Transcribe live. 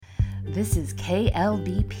This is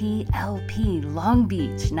KLBP LP Long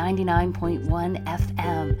Beach 99.1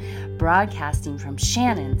 FM, broadcasting from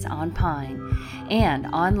Shannon's on Pine and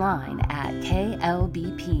online at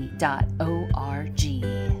klbp.org.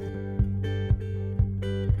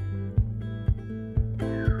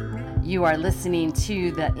 You are listening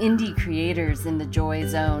to the Indie Creators in the Joy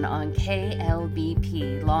Zone on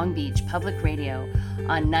KLBP Long Beach Public Radio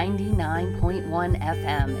on 99.1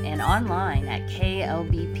 FM and online at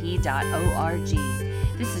klbp.org.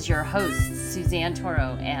 This is your hosts, Suzanne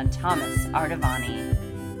Toro and Thomas Artavani.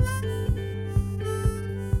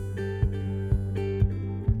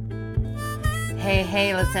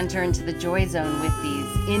 Hey, let's enter into the Joy Zone with these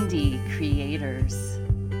Indie Creators.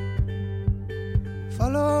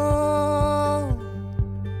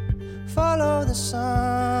 Follow the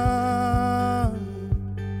sun,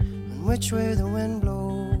 and which way the wind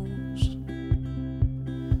blows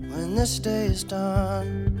when this day is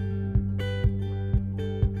done.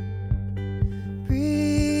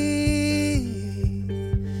 Breathe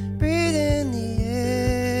in the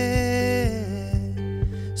air,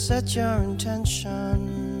 set your intentions,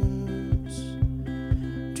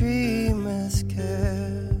 dream with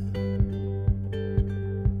care.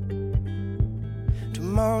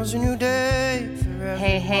 Tomorrow's a new day for everyone.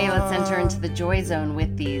 Hey, let's enter into the Joy Zone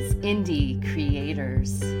with these Indie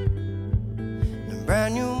Creators. A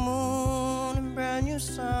brand new moon and brand new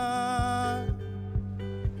sun.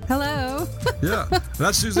 Hello. Yeah,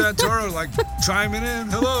 that's Suzanne Toro, like chiming in.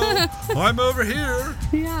 Hello, I'm over here.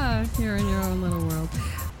 Yeah, you're in your own little world.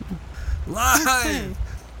 Live.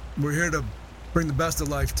 We're here to bring the best of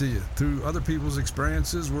life to you. Through other people's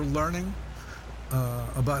experiences, we're learning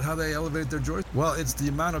about how they elevate their joy. Well, it's the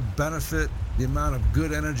amount of benefit, the amount of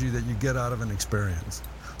good energy that you get out of an experience.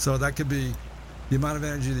 So that could be the amount of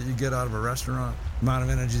energy that you get out of a restaurant, the amount of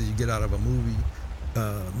energy that you get out of a movie,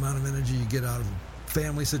 amount of energy you get out of a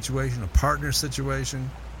family situation, a partner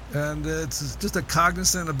situation. And it's just a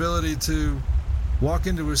cognizant ability to walk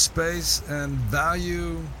into a space and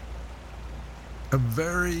value a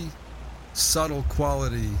very subtle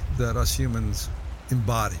quality that us humans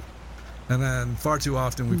embody. And then far too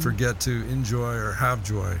often we forget to enjoy or have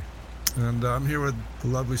joy. And I'm here with the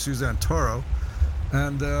lovely Suzanne Toro.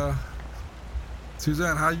 And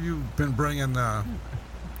Suzanne, how you been bringing, how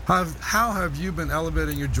have you been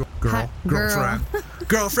elevating your joy? Girlfriend,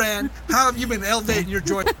 how have you been elevating your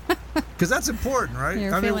joy? Because that's important, right?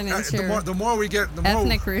 You're feeling into your the more we get,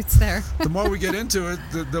 ethnic roots there. The more we get into it,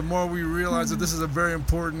 the more we realize that this is a very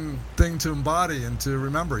important thing to embody and to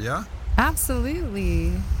remember, yeah?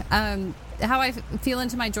 Absolutely. How I feel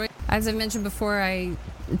into my joy, as I mentioned before, I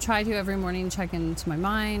try to every morning check into my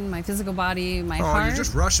mind, my physical body, my heart. Oh, you're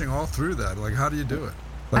just rushing all through that. Like, how do you do it?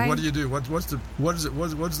 Like, what do you do? What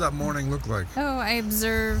does that morning look like? Oh, I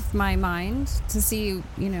observe my mind to see,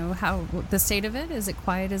 how the state of it. Is it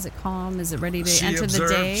quiet? Is it calm? Is it ready to enter the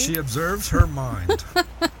day? She observes her mind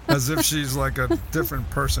as if she's like a different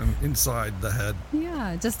person inside the head.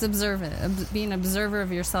 Yeah, just observe it. Being an observer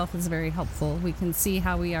of yourself is very helpful. We can see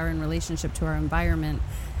how we are in relationship to our environment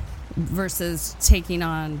versus taking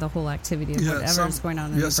on the whole activity of whatever is going on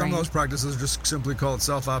in the brain. Yeah, some of those practices are just simply called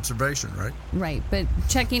self-observation, right? Right, but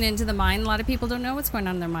checking into the mind, a lot of people don't know what's going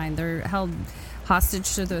on in their mind. They're held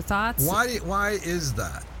hostage to their thoughts. Why is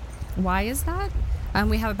that? Why is that?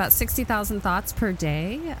 We have about 60,000 thoughts per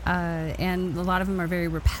day, and a lot of them are very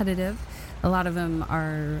repetitive. A lot of them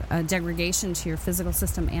are a degradation to your physical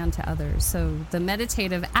system and to others. So the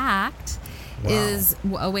meditative act is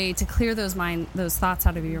a way to clear those thoughts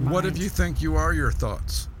out of your mind. What if you think you are your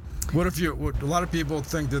thoughts? A lot of people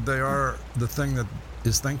think that they are the thing that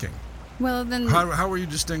is thinking. Well, then how are you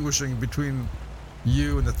distinguishing between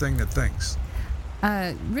you and the thing that thinks?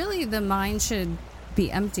 Really, the mind should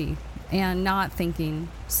be empty and not thinking.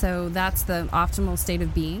 So that's the optimal state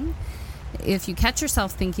of being. If you catch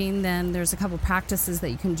yourself thinking, then there's a couple practices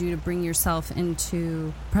that you can do to bring yourself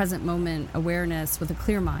into present moment awareness with a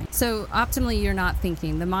clear mind. So optimally, you're not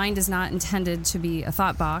thinking. The mind is not intended to be a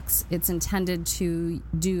thought box. It's intended to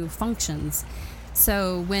do functions.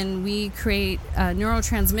 So when we create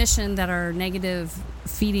neurotransmission that are negative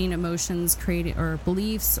feeding emotions, or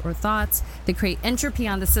beliefs or thoughts, they create entropy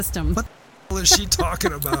on the system. What the hell is she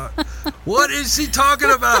talking about? What is she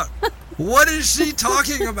talking about? What is she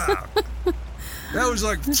talking about? That was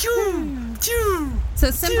like, phew, phew.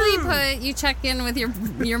 So simply put, you check in with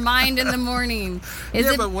your mind in the morning.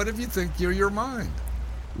 But what if you think you're your mind?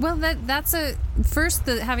 Well, that's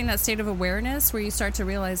having that state of awareness where you start to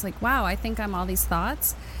realize, like, wow, I think I'm all these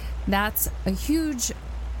thoughts. That's a huge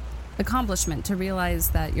accomplishment to realize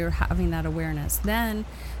that you're having that awareness. Then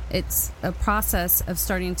it's a process of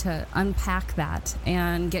starting to unpack that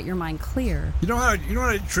and get your mind clear. You know what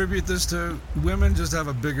I attribute this to? Women just have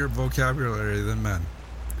a bigger vocabulary than men.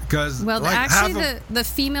 Because well, actually, the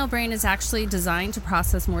female brain is actually designed to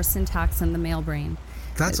process more syntax than the male brain.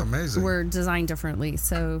 That's amazing. We're designed differently.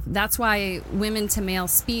 So that's why women to male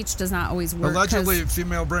speech does not always work. Allegedly,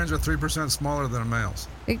 female brains are 3% smaller than a male's.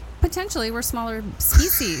 Potentially, we're smaller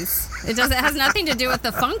species. It has nothing to do with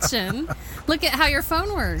the function. Look at how your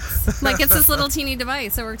phone works. Like, it's this little teeny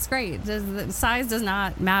device. It works great. The size does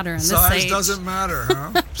not matter in this Size age. doesn't matter,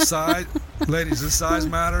 huh? Ladies, does size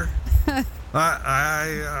matter?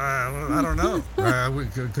 I don't know. We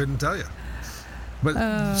couldn't tell you.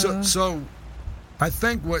 But so I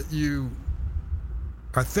think what she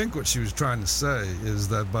was trying to say is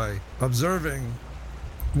that by observing,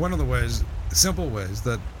 one of the simple ways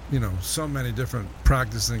that, so many different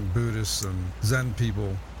practicing Buddhists and Zen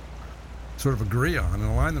people sort of agree on and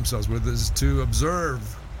align themselves with, is to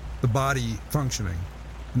observe the body functioning.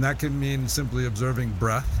 And that can mean simply observing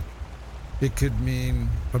breath. It could mean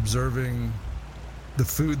observing the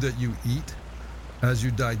food that you eat as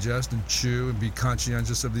you digest and chew, and be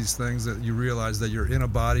conscientious of these things, that you realize that you're in a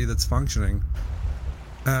body that's functioning.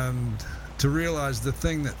 And to realize the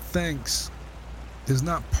thing that thinks is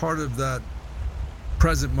not part of that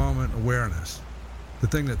present moment awareness. The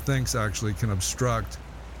thing that thinks actually can obstruct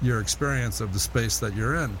your experience of the space that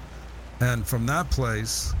you're in. And from that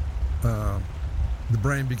place, the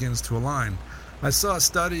brain begins to align. I saw a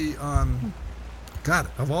study on, God,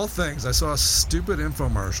 of all things, I saw a stupid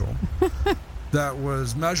infomercial that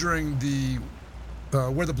was measuring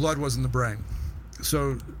where the blood was in the brain.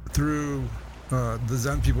 So through the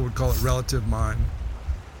Zen people would call it relative mind.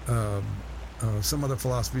 Some other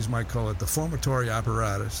philosophies might call it the formatory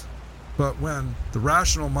apparatus. But when the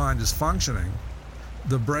rational mind is functioning,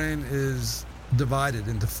 the brain is divided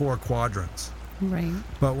into 4 quadrants. Right.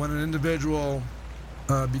 But when an individual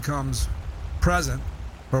becomes present,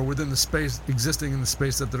 or within the space, existing in the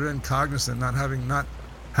space that they're in, cognizant, not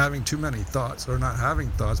having too many thoughts, or not having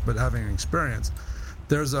thoughts, but having an experience,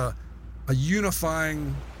 there's a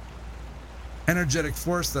unifying energetic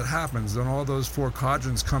force that happens, and all those 4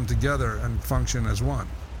 quadrants come together and function as one.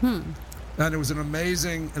 And it was an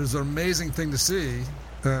amazing thing to see.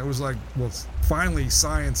 It was like, well, finally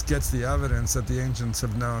science gets the evidence that the ancients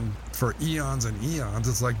have known for eons and eons.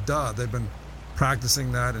 It's like, duh, they've been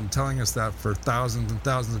practicing that and telling us that for thousands and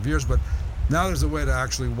thousands of years. But now there's a way to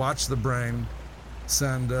actually watch the brain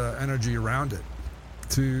send energy around it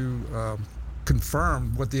to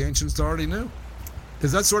confirm what the ancients already knew.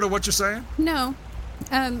 Is that sort of what you're saying? No.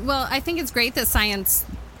 Well, I think it's great that science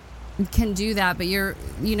can do that, but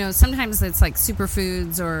sometimes it's like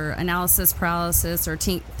superfoods or analysis paralysis, or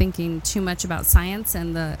thinking too much about science,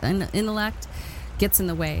 and the intellect gets in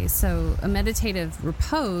the way. So a meditative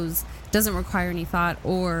repose doesn't require any thought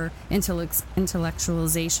or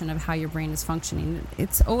intellectualization of how your brain is functioning.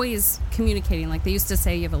 It's always communicating. Like they used to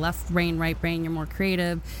say, you have a left brain, right brain, you're more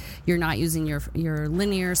creative, you're not using your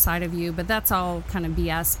linear side of you, but that's all kind of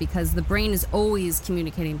BS, because the brain is always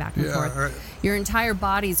communicating back and forth. Right. Your entire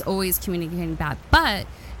body is always communicating back, but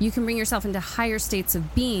you can bring yourself into higher states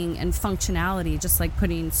of being and functionality, just like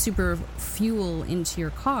putting super fuel into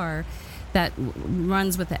your car that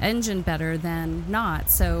runs with the engine better than not.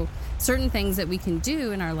 So certain things that we can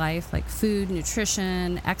do in our life, like food,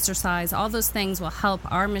 nutrition, exercise, all those things will help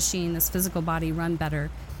our machine, this physical body, run better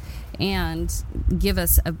and give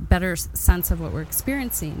us a better sense of what we're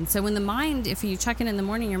experiencing. So when the mind, if you check in the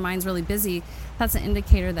morning, your mind's really busy, that's an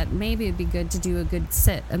indicator that maybe it'd be good to do a good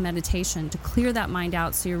a meditation to clear that mind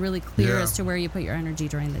out, so you're really clear as to where you put your energy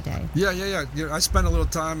during the day. Yeah. I spent a little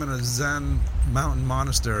time in a Zen mountain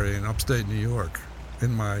monastery in upstate New York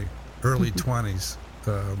in my early 20s.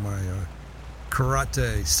 My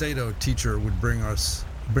karate Seido teacher would bring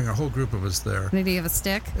a whole group of us there. Did he have a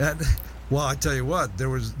stick? Well, I tell you what, there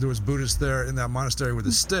was Buddhists there in that monastery with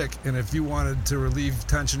a stick, and if you wanted to relieve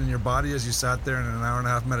tension in your body as you sat there in an hour and a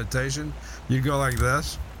half meditation, you'd go like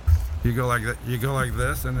this, you go like that, you go like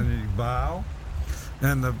this, and then you'd bow,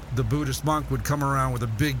 and the Buddhist monk would come around with a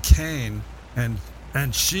big cane, and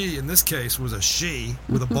she, in this case, was a she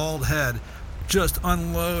with a bald head, just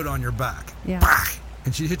unload on your back. Yeah. Bah!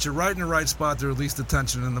 And she'd hit you right in the right spot to release the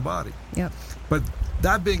tension in the body. Yep. But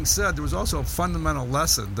that being said, there was also a fundamental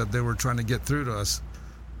lesson that they were trying to get through to us.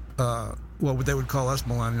 What they would call us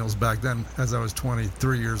millennials back then, as I was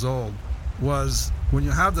 23 years old, was when you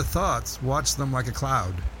have the thoughts, watch them like a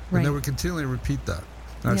cloud. Right. And they would continually repeat that.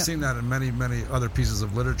 And I've seen that in many, many other pieces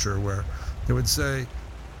of literature where they would say,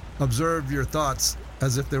 observe your thoughts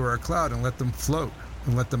as if they were a cloud and let them float.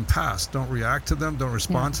 and let them pass. Don't react to them. Don't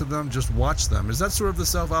respond to them. Just watch them. Is that sort of the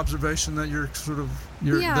self-observation that you're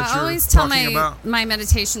I always tell my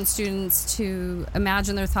meditation students to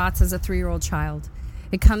imagine their thoughts as a 3-year-old child.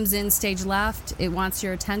 It comes in stage left. It wants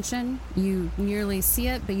your attention. You merely see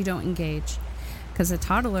it, but you don't engage. Because a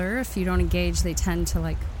toddler, if you don't engage, they tend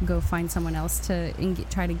to go find someone else to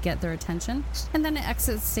try to get their attention, and then it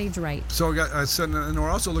exits stage right. So I said, and we're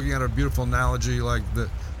also looking at a beautiful analogy, like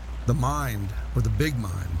the mind, or the big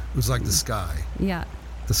mind, was like the sky. Yeah.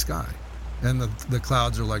 The sky, and the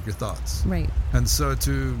clouds are like your thoughts. Right. And so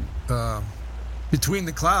between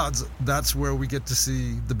the clouds, that's where we get to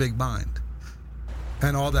see the big mind,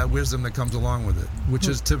 and all that wisdom that comes along with it, which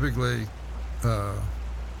is typically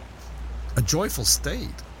a joyful state,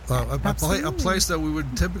 a place that we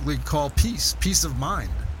would typically call peace of mind.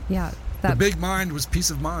 Yeah. The big mind was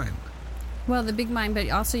peace of mind. Well, the big mind, but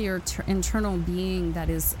also your internal being that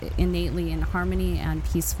is innately in harmony and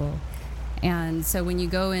peaceful. And so when you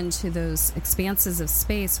go into those expanses of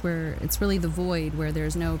space where it's really the void, where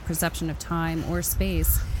there's no perception of time or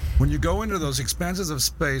space. When you go into those expanses of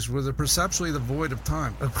space where they're perceptually the void of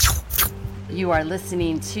time. You are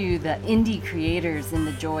listening to the Indie Creators in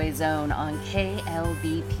the Joy Zone on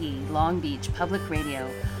KLBP, Long Beach Public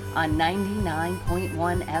Radio, on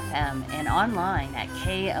 99.1 FM and online at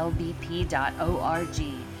klbp.org.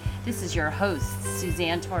 This is your hosts,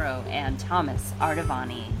 Suzanne Toro and Thomas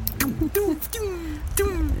Artavani.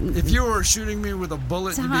 If you were shooting me with a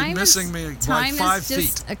bullet, you'd be missing me like 5 feet. Time is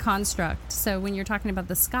just a construct. So when you're talking about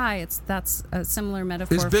the sky, that's a similar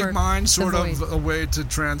metaphor. Is big mind sort of a way to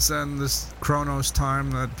transcend this chronos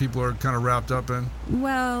time that people are kind of wrapped up in?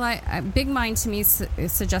 Well, big mind to me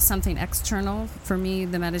suggests something external. For me,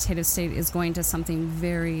 the meditative state is going to something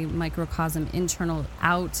very microcosm, internal,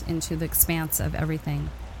 out into the expanse of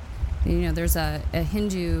everything. There's a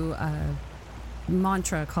Hindu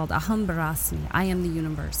mantra called Aham Brahmasmi. I am the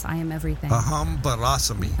universe. I am everything. Aham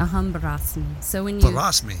Brahmasmi. Aham Brahmasmi. So when you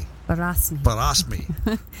Brahmasmi. Brahmasmi. Brahmasmi.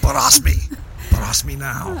 Brahmasmi. Brahmasmi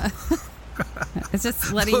now. It's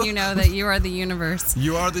just letting you know that you are the universe.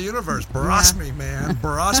 You are the universe. Brahmasmi, man.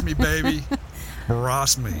 Brahmasmi, baby.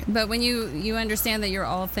 Brahmasmi. But when you understand that you're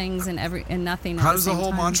all things and nothing. How does the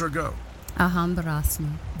whole mantra go? Aham Brahmasmi.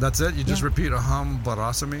 That's it? You just repeat Aham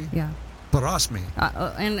Brahmasmi? Yeah. Brahmasmi.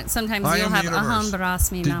 And sometimes you'll have Aham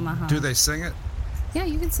Brahmasmi Namaha. Do they sing it? Yeah,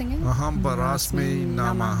 you can sing it. Aham Brahmasmi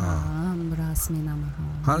Namaha. Aham Brahmasmi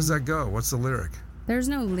Namaha. How does that go? What's the lyric? There's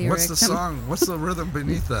no lyric. What's the song? What's the rhythm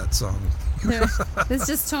beneath that song? It's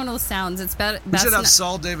just tonal sounds. It's better. We should have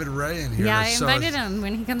Saul David Ray in here. Yeah, I invited him.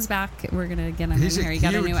 When he comes back, we're going to get him in here. He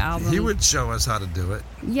got a new album. He would show us how to do it.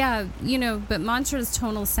 Yeah, but mantra's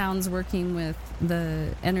tonal sounds working with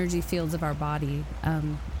the energy fields of our body.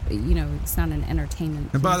 It's not an entertainment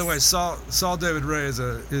piece. And by the way, Saul David Ray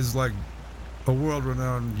is like a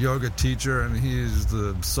world-renowned yoga teacher, and he is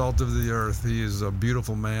the salt of the earth. He is a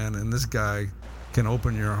beautiful man, and this guy can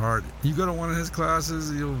open your heart. You go to one of his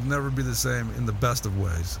classes, you'll never be the same in the best of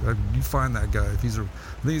ways. You find that guy. He's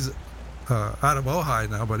out of Ojai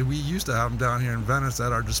now, but we used to have him down here in Venice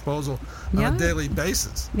at our disposal on a daily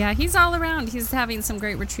basis. Yeah, he's all around. He's having some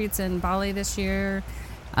great retreats in Bali this year.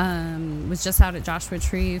 Was just out at Joshua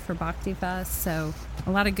Tree for Bhakti Fest, so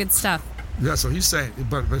a lot of good stuff. Yeah, so he's saying,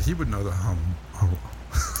 but he would know the hum.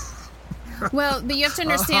 Well, but you have to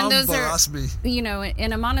understand those are,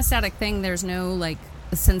 in a monostatic thing, there's no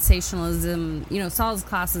sensationalism. Saul's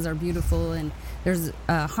classes are beautiful, and there's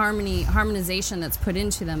harmonization that's put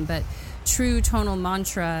into them, but true tonal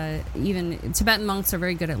mantra, even Tibetan monks are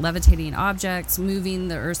very good at levitating objects, moving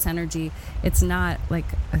the earth's energy. It's not like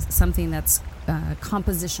something that's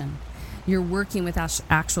composition. You're working with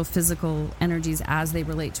actual physical energies as they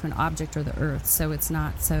relate to an object or the earth, so it's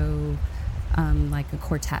not so like a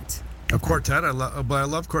quartet. A quartet, but I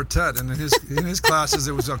love quartet, and in his classes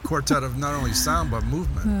it was a quartet of not only sound but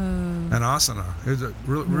movement and asana. It was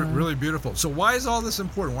really beautiful. So why is all this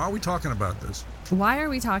important? Why are we talking about this? Why are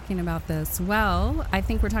we talking about this? Well, I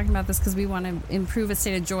think we're talking about this because we want to improve a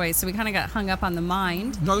state of joy. So we kind of got hung up on the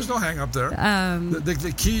mind. No, there's no hang up there.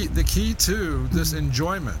 The key to this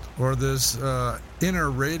enjoyment or this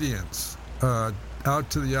inner radiance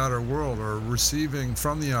out to the outer world, or receiving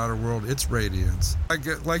from the outer world its radiance.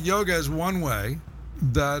 Like yoga is one way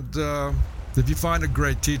that if you find a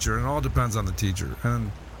great teacher, and it all depends on the teacher,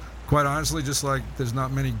 and quite honestly, just like there's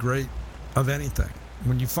not many great of anything,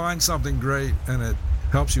 when you find something great and it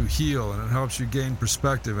helps you heal and it helps you gain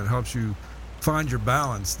perspective and helps you find your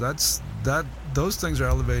balance, those things are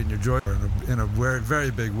elevating your joy in a very,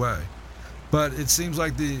 very big way. But it seems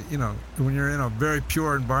like when you're in a very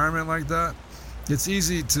pure environment like that, it's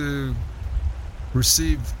easy to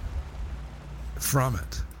receive from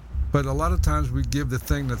it. But a lot of times we give the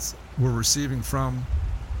thing we're receiving from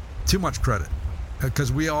too much credit,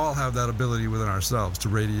 because we all have that ability within ourselves to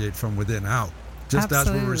radiate from within out, just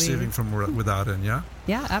Absolutely. as we're receiving from without in. Yeah.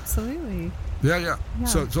 Yeah, absolutely. Yeah. Yeah.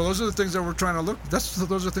 So those are the things that we're trying to look. Those are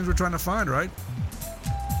the things we're trying to find, right?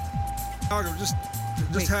 Just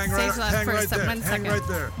Wait, hang right there. Hang right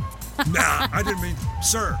there. Nah, I didn't mean,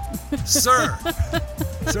 sir.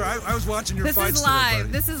 I was watching your This fights is today, live.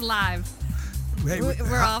 buddy. This is live. Hey,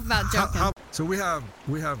 We're all about joking. So we have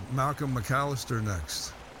Malcolm McAllister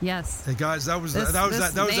next. Yes. Hey guys, that was This that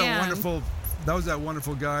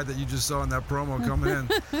wonderful guy that you just saw in that promo coming in.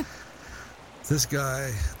 This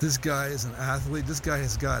guy is an athlete. This guy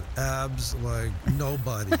has got abs like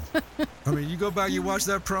nobody. I mean, you go back, you watch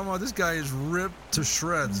that promo, this guy is ripped to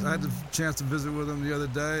shreds. I had the chance to visit with him the other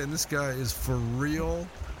day, and this guy is for real.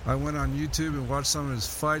 I went on YouTube and watched some of his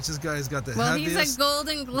fights. This guy has got the heaviest He's a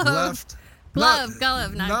Golden Globe. left. Glove,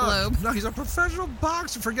 not globe. No, he's a professional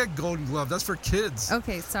boxer. Forget Golden Glove. That's for kids.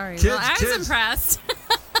 Okay, sorry. Kids, well, I was kids. impressed.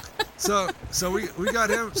 So we got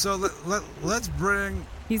him. So let's bring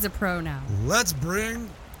He's a pro now. Malcolm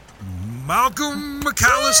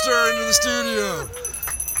McAllister into the studio.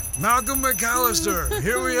 Malcolm McAllister.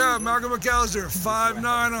 Here we have Malcolm McAllister, 5'9",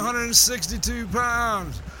 162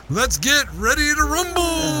 pounds. Let's get ready to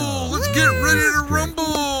rumble. Let's get ready to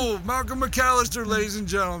rumble. Malcolm McAllister, ladies and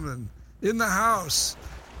gentlemen, in the house.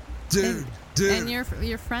 Dude. And your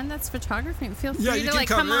friend that's photographing, feel free you to can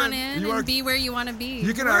come on in. in and be where you want to be.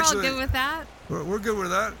 You can We're actually, all good with that. We're good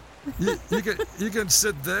with that. You can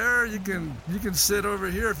sit there. You can sit over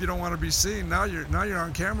here if you don't want to be seen. Now you're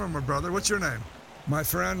on camera, my brother. What's your name? My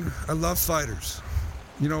friend, I love fighters.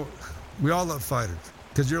 You know, we all love fighters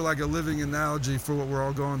because you're like a living analogy for what we're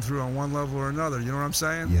all going through on one level or another. You know what I'm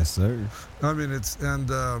saying? Yes, sir. I mean,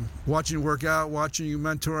 watching you work out, watching you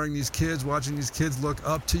mentoring these kids, watching these kids look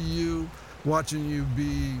up to you, watching you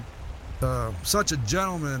be such a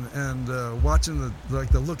gentleman, and watching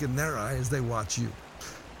the look in their eye as they watch you.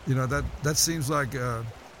 You know, that seems like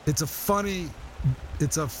it's a funny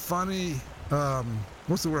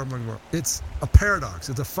what's the word I'm looking for? It's a paradox.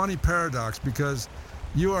 It's a funny paradox because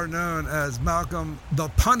you are known as Malcolm the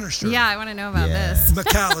Punisher. Yeah, I want to know about this.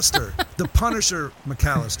 McAllister. The Punisher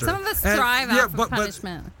McAllister. Some of us thrive off of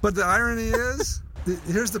punishment. But the irony is,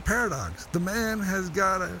 here's the paradox. The man has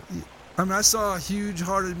got I saw a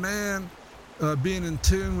huge-hearted man being in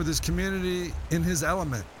tune with his community in his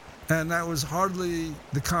element. And that was hardly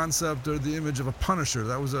the concept or the image of a punisher.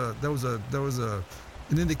 That was an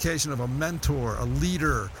indication of a mentor, a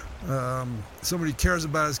leader, somebody who cares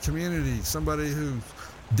about his community, somebody who's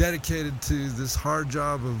dedicated to this hard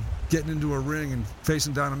job of getting into a ring and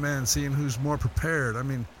facing down a man, seeing who's more prepared. I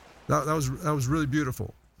mean, that was really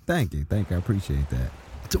beautiful. Thank you. I appreciate that.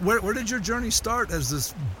 Where did your journey start as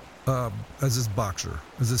this boxer,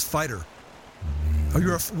 as this fighter?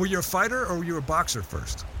 Were you a fighter or were you a boxer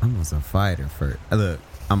first? I was a fighter first. Look,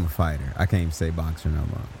 I'm a fighter. I can't even say boxer no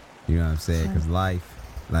more. You know what I'm saying? Because life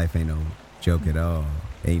ain't no joke at all.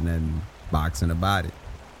 Ain't nothing boxing about it.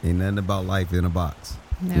 Ain't nothing about life in a box.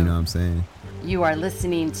 No. You know what I'm saying? You are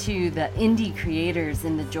listening to the Indie Creators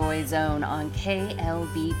in the Joy Zone on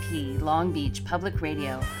KLBP, Long Beach Public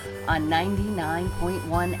Radio, on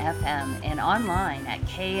 99.1 FM and online at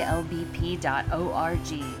klbp.org.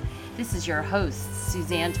 This is your hosts,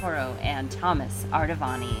 Suzanne Toro and Thomas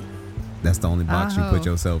Artavani. That's the only box you put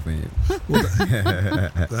yourself in.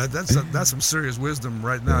 That's some serious wisdom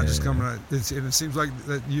right now. Yeah. Just coming out. It seems like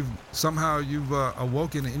that you've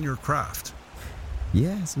awoken in your craft.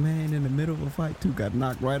 Yes, man. In the middle of a fight, too, got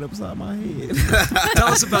knocked right upside my head. Tell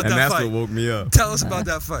us about and that that's fight. what woke me up. Tell us about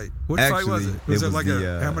that fight. What fight was it? Was it like an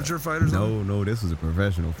amateur fight or something? No, this was a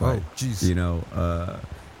professional fight. Oh, jeez. You know,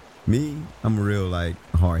 me, I'm a real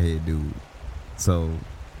hard-headed dude. So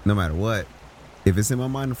no matter what, if it's in my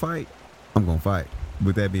mind to fight, I'm gonna fight.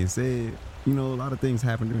 With that being said, you know, a lot of things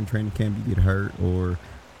happen during training camp. You get hurt, or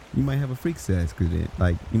you might have a freak accident.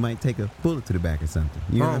 Like you might take a bullet to the back or something.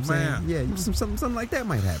 You know what I'm saying? Yeah, something like that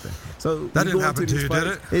might happen. So that didn't happen to you, did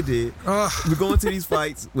it? It did. We go into these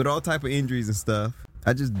fights with all type of injuries and stuff.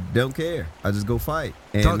 I just don't care. I just go fight.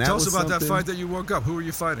 And tell us about that fight that you woke up. Who were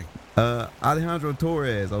you fighting? Alejandro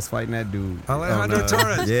Torres. I was fighting that dude. Alejandro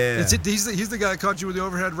Torres. Yeah. He's the guy that caught you with the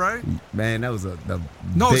overhead right? Man, that was it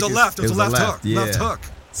was a left. It was a left hook. Yeah. Left hook.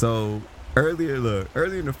 So earlier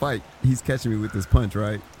in the fight, he's catching me with this punch,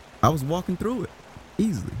 right? I was walking through it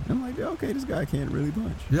easily. I'm like, okay, this guy can't really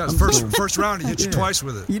punch. Yeah, first round, he hit you twice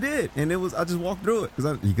with it. He did, and I just walked through it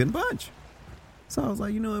because he couldn't punch. So I was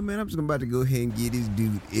like, you know what, man, I'm just about to go ahead and give this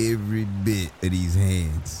dude every bit of these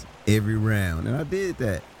hands. every round, and I did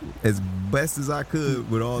that as best as I could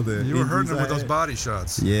with all the. You were hurting him injuries with I those had. body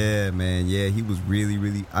shots. Yeah, man. Yeah, he was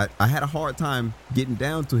really. I had a hard time getting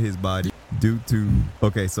down to his body due to.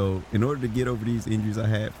 Okay, so in order to get over these injuries I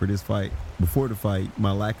had for this fight, before the fight,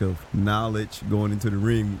 my lack of knowledge going into the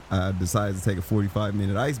ring, I decided to take a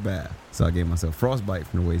 45-minute ice bath. So I gave myself frostbite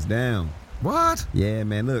from the waist down. What? Yeah,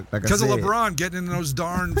 man. Look, like I Because said, of LeBron getting in those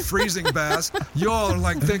darn freezing baths, y'all are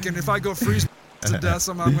like thinking if I go freeze to death,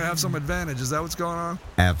 somehow I'm gonna have some advantage. Is that what's going on?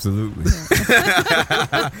 absolutely.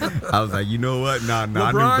 I was like, you know what? Nah, I knew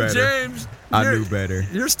LeBron better. James, I your- knew better.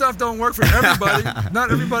 Your stuff don't work for everybody.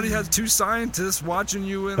 Not everybody has two scientists watching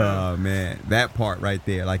you in a Oh man, that part right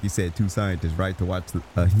there, like you said, two scientists, right, to watch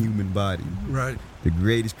a human body, right. the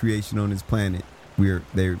greatest creation on this planet.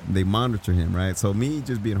 They monitor him, right? So me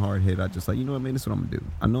just being hard hit, I just like, you know what, man, this is what I'm gonna do.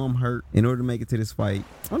 I know I'm hurt. In order to make it to this fight,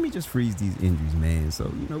 let me just freeze these injuries, man.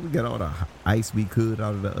 So we got all the ice we could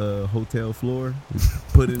out of the hotel floor, we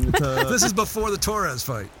put it in the tub. This is before the Torres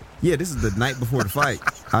fight. Yeah, this is the night before the fight.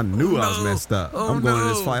 I knew I was No. messed up. Oh, I'm going to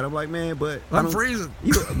this no. fight. I'm like, man, but I I'm don't- freezing.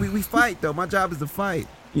 we fight though. My job is to fight.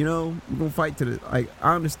 We're gonna fight to the like.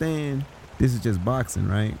 I understand this is just boxing,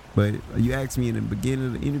 right? But you asked me in the beginning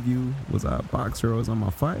of the interview, was I a boxer or was I a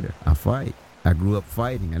fighter? I fight. I grew up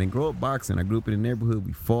fighting. I didn't grow up boxing. I grew up in the neighborhood.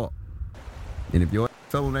 We fought. And if your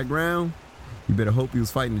fell on that ground, you better hope you was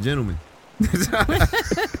fighting a gentleman.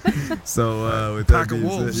 So with Pack that of being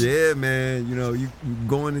said, wolves. yeah, man, you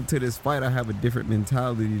going into this fight, I have a different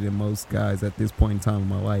mentality than most guys at this point in time in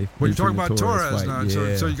my life. Well, you're talking Entering about the Torres fight. now.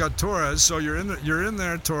 Yeah. So you got Torres. So you're in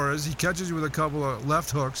there, Torres. He catches you with a couple of left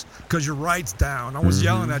hooks because your right's down. I was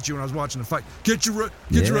yelling at you when I was watching the fight. Get your right.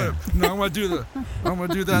 Yeah. No, I'm gonna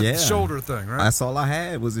do that Yeah. shoulder thing, right? That's all I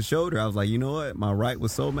had was the shoulder. I was like, you know what? My right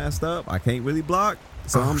was so messed up, I can't really block.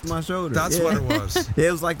 So I'm my shoulder. That's Yeah. what it was. Yeah,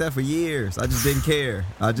 it was like that for years. I just didn't care.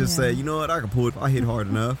 I just said, you know what? I can pull it. I hit hard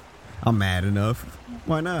enough. I'm mad enough.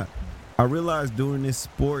 Why not? I realized during this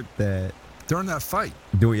sport that During that fight.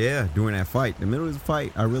 during that fight, the middle of the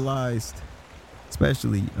fight, I realized,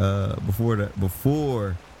 especially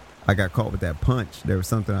before I got caught with that punch, there was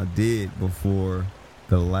something I did before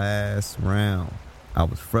the last round. I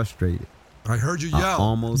was frustrated. I heard you I yell.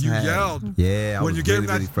 almost You had it. yelled. Yeah, I When was you gave really, him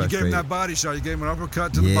that, really you frustrated. gave him that body shot. You gave him an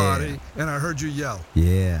uppercut to the Yeah. body, and I heard you yell.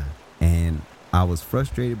 Yeah, and I was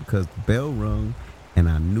frustrated because the bell rung, and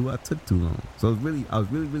I knew I took too long. So I was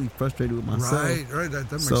really frustrated with myself. Right.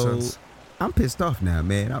 That makes So sense. I'm pissed off now,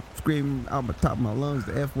 man. I'm screaming out the top of my lungs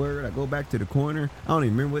the F word. I go back to the corner. I don't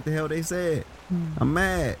even remember what the hell they said. I'm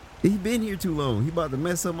mad. He been here too long. He about to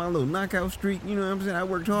mess up my little knockout streak. You know what I'm saying? I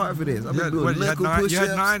worked hard for this. I've been doing You had knuckle nine.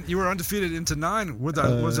 push-ups. You were undefeated into 9. Was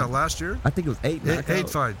that last year? I think it was 8 knockouts. 8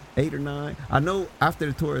 fight. 8 or 9. I know after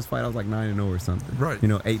the Torres fight, I was like 9-0 or something. Right.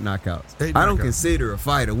 8 knockouts. 8 I don't knockouts. consider a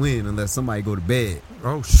fight a win unless somebody go to bed.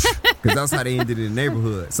 Oh, shit. Because that's how they ended in the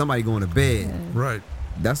neighborhood. Somebody going to bed. Right.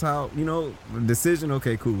 That's how, decision,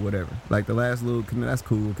 okay, cool, whatever. Like the last little, that's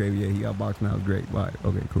cool, okay, yeah, he outboxed now, it's great, right,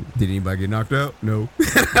 okay, cool. Did anybody get knocked out? No.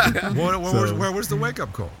 Where was the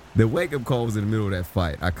wake-up call? The wake-up call was in the middle of that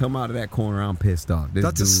fight. I come out of that corner, I'm pissed off. This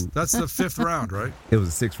dude, That's the 5th round, right? it was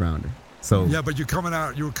a 6-rounder. So Yeah, but you were coming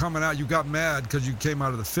out, you got mad because you came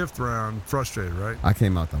out of the 5th round frustrated, right? I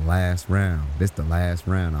came out the last round. This the last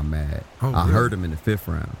round I'm mad. Oh, I really? hurt him in the 5th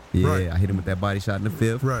round. Yeah, Right. I hit him with that body shot in the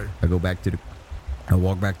 5th. Right. I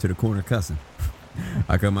walk back to the corner cussing.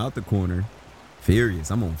 I come out the corner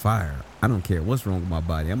furious. I'm on fire. I don't care what's wrong with my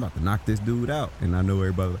body. I'm about to knock this dude out. And I know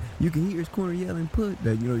everybody, you can hear his corner yelling push,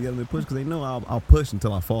 yelling push because they know I'll push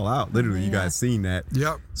until I fall out. Literally, you guys seen that.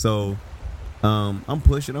 Yep. So I'm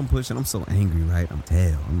pushing. I'm so angry, right?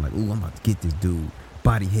 I'm like, ooh, I'm about to get this dude.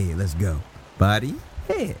 Body head, let's go. Body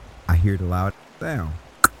head. I hear the loud sound.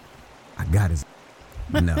 I got his.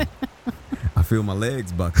 No. I feel my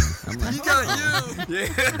legs buckling. I'm like, You got you.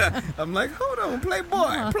 yeah. I'm like, hold on,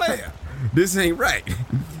 playboy, player. This ain't right.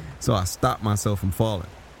 So I stopped myself from falling.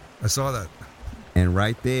 I saw that. And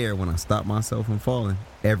right there, when I stopped myself from falling,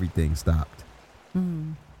 everything stopped.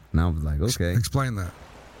 And I was like, okay. Explain that.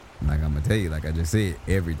 Like I'm gonna tell you, like I just said,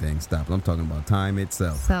 everything stopped. I'm talking about time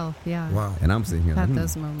itself. Self, yeah. Wow. And I'm sitting here like, Had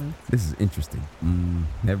those moments. this is interesting.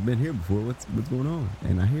 Never been here before. What's going on?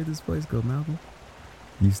 And I hear this voice go, Malcolm,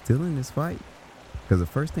 you still in this fight? Because the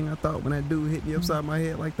first thing I thought when that dude hit me upside my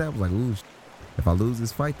head like that was like, ooh, if I lose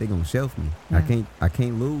this fight, they gonna shelf me. Yeah. I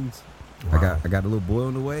can't lose. Wow. I got a little boy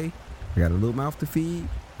on the way. I got a little mouth to feed.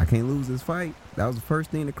 I can't lose this fight. That was the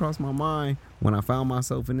first thing that crossed my mind when I found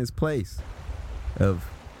myself in this place of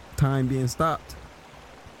time being stopped.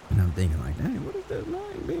 And I'm thinking like, dang, what is this? No,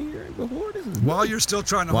 I ain't been here before. This is While good. you're still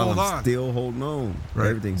trying to While hold I'm on. still holding on. Right.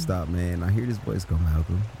 Everything stopped, man. I hear this voice go,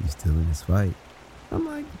 Malcolm, you still in this fight. I'm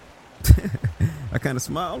like, I kind of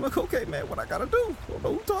smile. I'm like, okay, man, what I got to do? I don't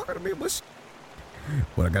know who's talking to me, but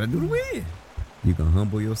what I got to do to win? You can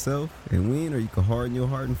humble yourself and win, or you can harden your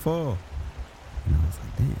heart and fall. And I was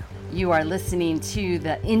like, damn. You are listening to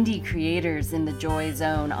the Indie Creators in the Joy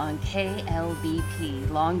Zone on KLBP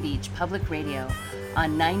Long Beach Public Radio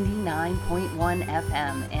on 99.1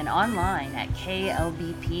 FM and online at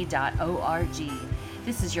klbp.org.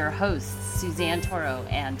 This is your hosts, Suzanne Toro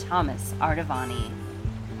and Thomas Artavani.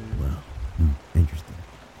 Well, interesting.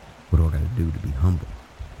 What do I got to do to be humble?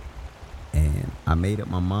 And I made up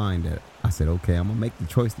my mind that I said, okay, I'm going to make the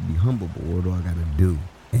choice to be humble, but what do I got to do?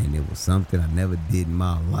 And it was something I never did in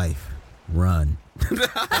my life. Run.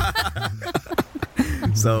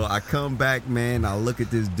 So I come back, man. I look at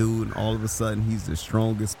this dude, and all of a sudden, he's the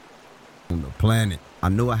strongest on the planet. I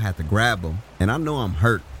knew I had to grab him, and I know I'm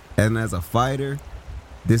hurt. And as a fighter,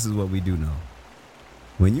 this is what we do know.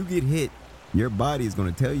 When you get hit, your body is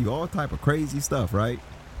going to tell you all type of crazy stuff, right?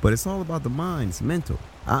 But it's all about the mind. It's mental.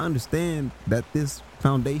 I understand that this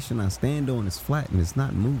foundation I stand on is flat and it's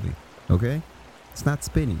not moving, okay? It's not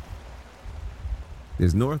spinning.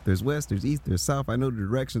 There's north, there's west, there's east, there's south. I know the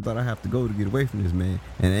directions that I have to go to get away from this man,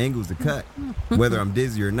 and the angles to cut. Whether I'm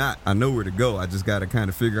dizzy or not, I know where to go. I just got to kind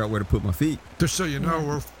of figure out where to put my feet. Just so you know,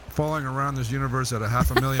 we're falling around this universe at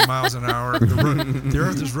 500,000 miles an hour. The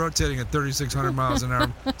Earth is rotating at 3,600 miles an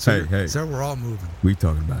hour. So, Hey. So we're all moving. We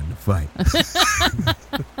talking about in the fight.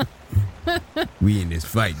 We in this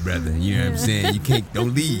fight, brother. You know what I'm saying? You can't,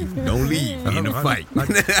 don't leave. Don't leave. We in the fight.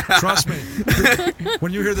 Trust me.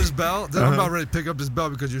 When you hear this bell, I'm about ready to pick up this bell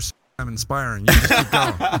because you're so damn inspiring. You just keep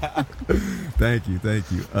going. Thank you.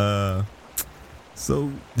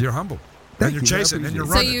 So, You're humble. Thank And you're you, I chasing and you're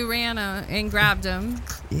appreciate So running. you ran and grabbed him.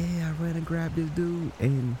 yeah, I ran and grabbed this dude,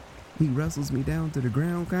 and he wrestles me down to the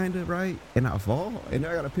ground, kind of, right? And I fall, and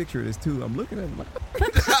I got a picture of this, too. I'm looking at him like...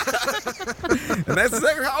 And that's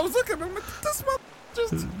exactly how I was looking at him. Like, this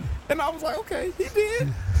just... And I was like, okay, he did.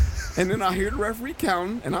 And then I hear the referee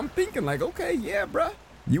counting, and I'm thinking like, okay, yeah, bruh.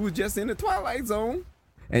 You was just in the twilight zone,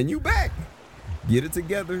 and you back. Get it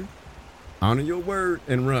together. Honor your word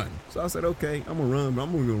and run. So I said, okay, I'm gonna run, but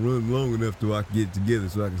I'm only gonna run long enough till I can get it together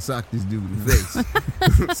so I can sock this dude in the face.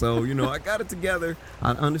 So, I got it together.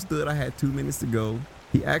 I understood I had 2 minutes to go.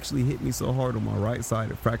 He actually hit me so hard on my right side,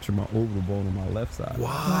 it fractured my orbital bone on my left side.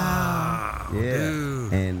 Wow. Yeah.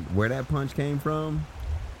 Dude. And where that punch came from,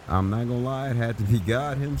 I'm not gonna lie, it had to be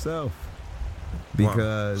God himself.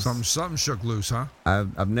 Because Something shook loose, huh?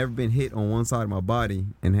 I've never been hit on one side of my body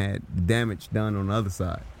and had damage done on the other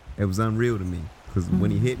side. It was unreal to me because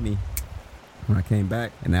when he hit me, when I came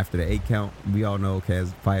back, and after the 8 count, we all know, okay,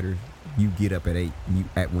 as fighters, you get up at 8.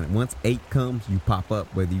 Once 8 comes, you pop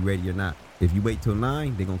up whether you ready or not. If you wait till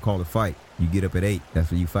 9, they're gonna call a fight. You get up at 8. That's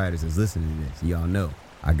for you fighters that's listening to this. Y'all know.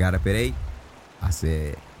 I got up at 8. I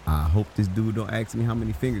said, I hope this dude don't ask me how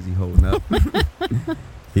many fingers he holding up.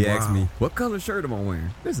 He asked me, what color shirt am I wearing?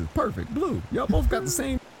 This is perfect, blue. Y'all both got the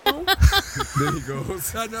same on? Then he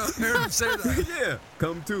goes, I know, I heard him say that. yeah,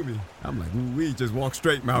 come to me. I'm like, we just walk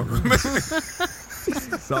straight, Malcolm.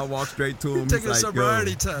 So I walked straight to him. Taking a He's like,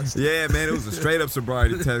 sobriety yo. test. Yeah, man, it was a straight up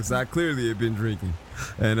sobriety test. I clearly had been drinking.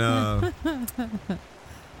 And I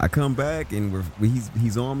come back and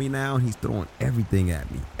he's on me now, and he's throwing everything at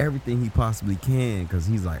me. Everything he possibly can, because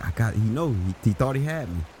he's like, he thought he had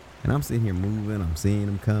me. And I'm sitting here moving, I'm seeing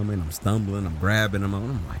him coming, I'm stumbling, I'm grabbing him,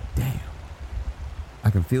 and I'm like, damn.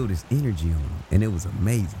 I can feel this energy on him, and it was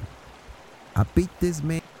amazing. I beat this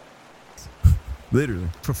man, literally,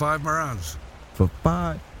 For 5 more rounds. for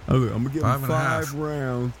 5. I'm gonna give him 5.5. 5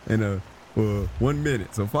 rounds in 1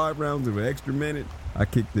 minute. So 5 rounds of an extra minute. I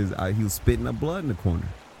kicked his. He was spitting up blood in the corner,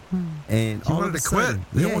 and He all wanted of a to quit. sudden,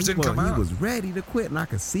 He almost didn't come out. He was ready to quit, and I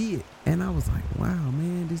could see it. And I was like, wow,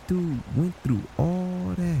 man, this dude went through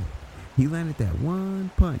all that. He landed that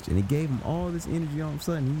one punch, and it gave him all this energy. All of a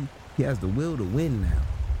sudden, he has the will to win now.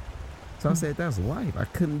 So I said, that's life. I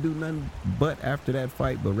couldn't do nothing but after that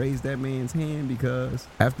fight but raise that man's hand, because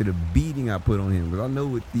after the beating I put on him, because I know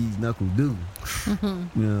what these knuckles do.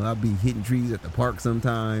 I'll be hitting trees at the park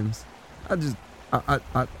sometimes. I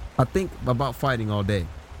think about fighting all day.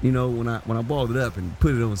 When I balled it up and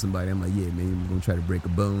put it on somebody, I'm like, yeah, man, I'm going to try to break a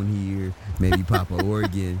bone here, maybe pop an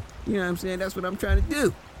organ. You know what I'm saying? That's what I'm trying to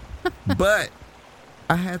do. But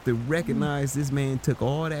I have to recognize this man took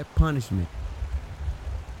all that punishment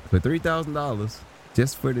for $3,000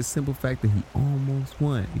 just for the simple fact that he almost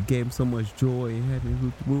won. It gave him so much joy and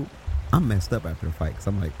happiness. I'm messed up after the fight because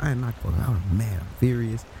I'm like, I ain't not fucking. I was mad. I'm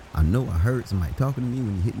furious. I know I hurt. Somebody talking to me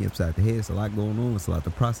when you hit me upside the head. It's a lot going on. It's a lot to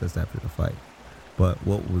process after the fight. But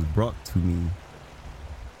what was brought to me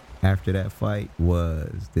after that fight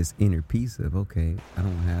was this inner peace of, okay, I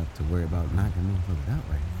don't have to worry about knocking motherfuckers out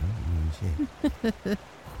right now. I mean, shit.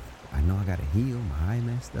 I know I got to heal. My eye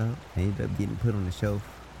messed up. I ended up getting put on the shelf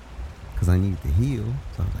because I needed to heal.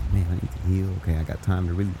 So I was like, man, I need to heal. Okay, I got time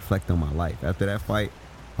to really reflect on my life. After that fight,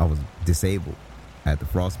 I was disabled. I had the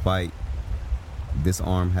frostbite. This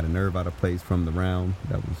arm had a nerve out of place from the round.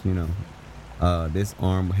 That was, this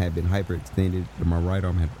arm had been hyperextended. My right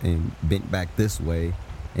arm had been bent back this way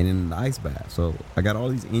and in the ice bath. So I got all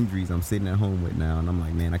these injuries I'm sitting at home with now. And I'm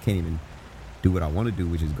like, man, I can't even do what I want to do,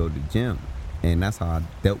 which is go to the gym. And that's how I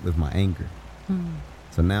dealt with my anger.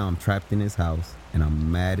 So now I'm trapped in this house and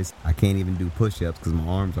I'm mad as I can't even do push-ups because my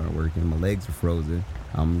arms aren't working. My legs are frozen.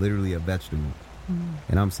 I'm literally a vegetable.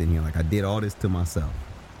 And I'm sitting here like I did all this to myself.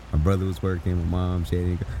 My brother was working, my mom,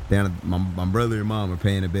 my brother and mom are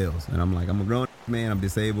paying the bills. And I'm like, I'm a grown man, I'm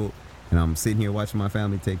disabled. And I'm sitting here watching my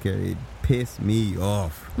family take care of it. It pissed me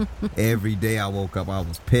off. Every day I woke up, I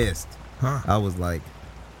was pissed. I was like,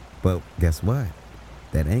 but guess what?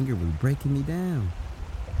 That anger was breaking me down.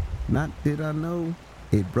 Not did I know,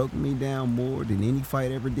 it broke me down more than any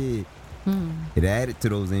fight ever did. It added to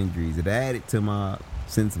those injuries. It added to my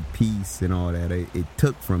sense of peace and all that. It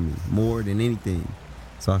took from me more than anything.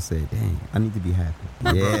 So I said, dang, I need to be happy.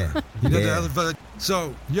 Yeah.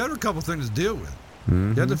 So you had a couple things to deal with.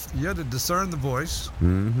 You had to discern the voice.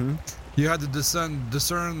 You had to discern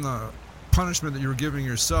the punishment that you were giving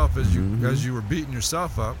yourself as you were beating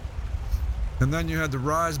yourself up. And then you had to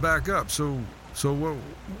rise back up. So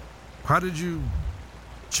how did you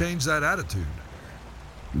change that attitude?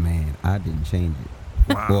 Man, I didn't change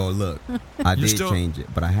it. Wow. Well, look, I did change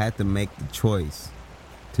it, but I had to make the choice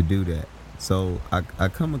to do that. So I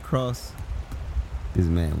come across this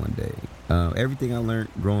man one day. Everything I learned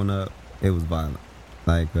growing up, it was violent.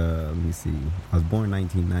 Like, let me see. I was born in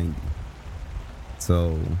 1990.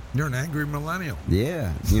 So you're an angry millennial.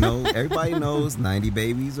 Yeah, everybody knows 90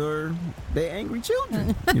 babies they angry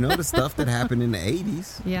children. The stuff that happened in the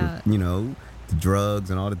 80s. Yeah. The drugs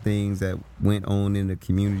and all the things that went on in the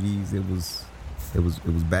communities. It was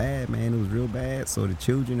bad, man. It was real bad. So the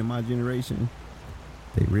children in my generation,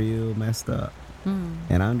 they real messed up.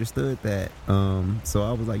 And I understood that. So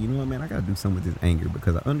I was like, you know what, man, I gotta do something with this anger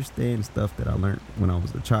because I understand stuff that I learned when I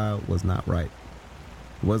was a child was not right.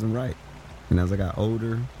 It wasn't right. And as I got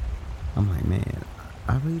older, I'm like, man,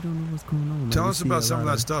 I really don't know what's going on. Tell us about some of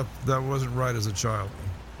that stuff that wasn't right as a child.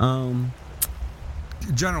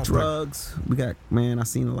 General drugs. I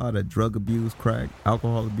seen a lot of drug abuse, crack,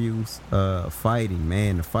 alcohol abuse, fighting,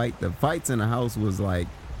 man. The fights in the house was like,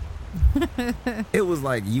 it was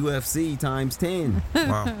like UFC times 10.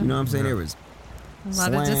 Wow. You know what I'm saying? There was a lot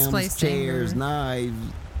slams, of displaced chairs, anger.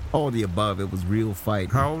 Knives, all the above. It was real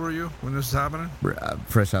fighting. How old were you when this was happening?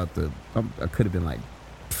 Fresh out I could have been like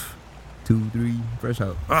 2, 3, fresh out.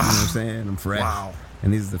 You know what I'm saying? I'm fresh. Wow.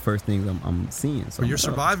 And these are the first things I'm seeing. So but you're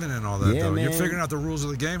surviving in all that, though. Man. You're figuring out the rules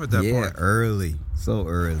of the game at that point. Yeah, early. So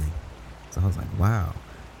early. So I was like, wow.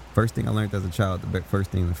 First thing I learned as a child, the first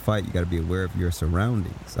thing in the fight, you got to be aware of your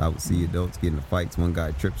surroundings. I would see adults getting in fights. One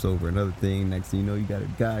guy trips over another thing. Next thing you know, you got a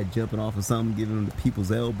guy jumping off of something, giving him the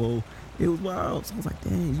people's elbow. It was wild. So I was like,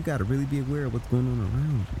 dang, you got to really be aware of what's going on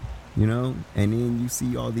around you. And then you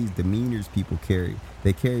see all these demeanors people carry.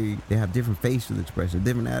 They have different facial expressions,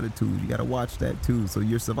 different attitudes. You got to watch that too. So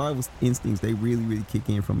your survival instincts, they really, really kick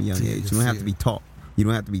in from a young age. You don't have to be taught. You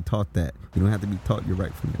don't have to be taught that. You don't have to be taught your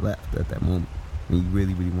right from your left at that moment. When you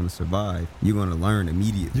really, really want to survive, you're going to learn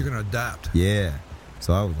immediately. You're going to adapt. Yeah.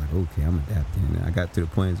 So I was like, okay, I'm adapting. And I got to the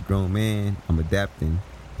point as a grown man, I'm adapting.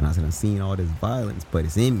 And I said, I'm seeing all this violence, but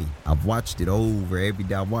it's in me. I've watched it over every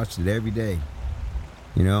day. I watched it every day.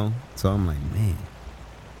 So I'm like, man,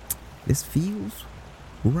 this feels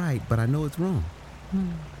right, but I know it's wrong.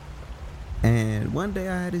 And one day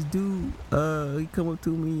I had this dude, he come up to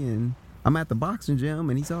me, and I'm at the boxing gym,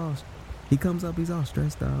 and he comes up, he's all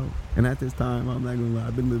stressed out. And at this time, I'm not gonna lie,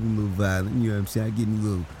 I've been living a little violent. You know what I'm saying? I get in a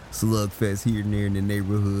little slugfest here and there in the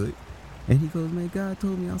neighborhood. And he goes, man, God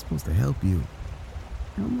told me I was supposed to help you.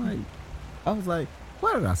 And I was like,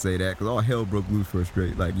 why did I say that? Because all hell broke loose for a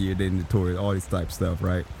straight, the notorious, all this type of stuff,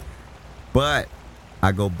 right? But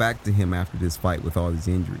I go back to him after this fight with all these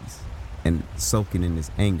injuries and soaking in this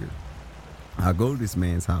anger. I go to this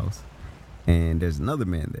man's house, and there's another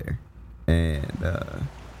man there. And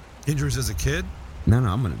injuries as a kid? No,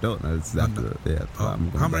 I'm an adult now. It's after,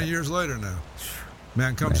 how many years later now?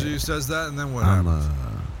 Man comes to you, says that, and then what I'm happens?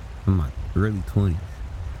 in my early 20s.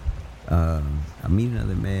 I meet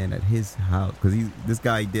another man at his house because this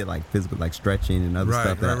guy did like physical, like stretching and other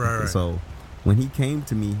stuff. Right. So when he came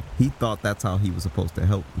to me, he thought that's how he was supposed to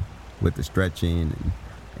help me with the stretching,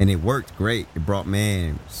 and it worked great. It brought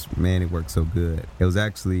it worked so good. It was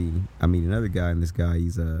actually, I meet another guy, and this guy,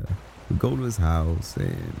 we go to his house,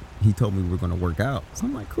 and he told me we're gonna work out. So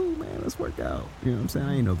I'm like, cool, man, let's work out. You know what I'm saying?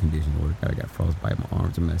 I ain't no condition to work out. I got frostbite, my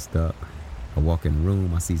arms are messed up. I walk in the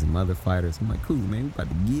room, I see some other fighters. I'm like, cool, man, we about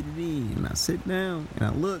to get it in. And I sit down, and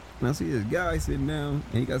I look, and I see this guy sitting down,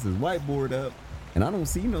 and he got his whiteboard up, and I don't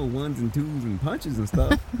see no ones and twos and punches and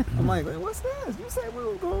stuff. I'm like, man, what's this? You said we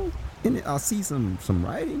were going. And then I'll see some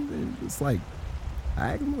writing, and it's like,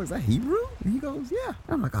 I asked him, is that Hebrew? And he goes, yeah.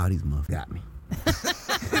 I'm like, oh, these muff got me.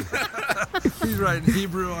 He's writing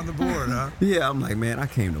Hebrew on the board, huh? Yeah, I'm like, man, I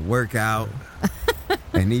came to work out,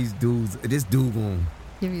 and this dude going,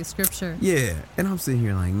 Give you scripture. yeah. And I'm sitting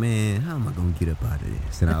here like, man, how am I going to get up out of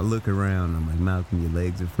this? And I look around, I'm like, Malcolm, your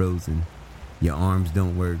legs are frozen. Your arms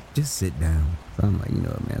don't work. Just sit down. So I'm like, you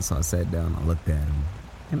know what, man? So I sat down, I looked at him,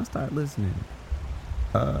 and I started listening.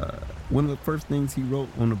 One of the first things he wrote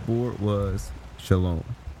on the board was shalom.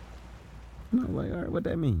 And I was like, all right, what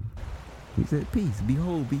that mean? He said, peace, be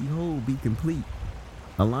whole, be complete.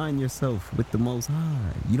 Align yourself with the Most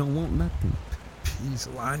High. You don't want nothing. Peace.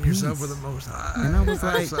 Align yourself with the Most High. And I was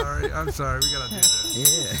like, I'm sorry. We gotta do this.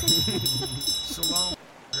 yeah. Shalom.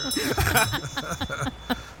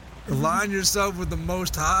 Align yourself with the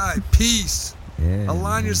Most High. Peace. Yeah.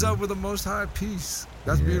 Align yourself with the Most High. Peace.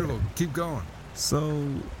 That's beautiful. Keep going. So,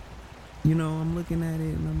 I'm looking at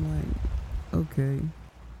it and I'm like, okay,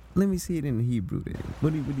 let me see it in the Hebrew then.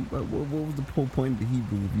 What was the whole point of the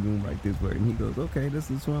Hebrew if you're going to write this word? And he goes, okay, this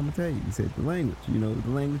is what I'm going to tell you. He said, the language, the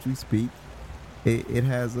language we speak, it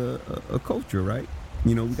has a culture, right?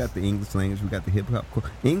 We got the English language, we got the hip-hop.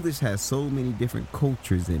 English has so many different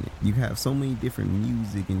cultures in it. You have so many different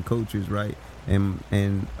music and cultures, right?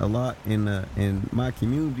 And a lot in my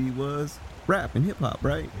community was rap and hip-hop,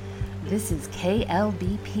 right? This is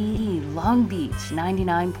KLBP Long Beach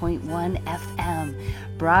 99.1 FM,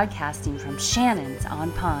 broadcasting from Shannon's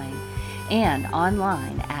on Pine and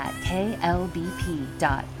online at klbp.org.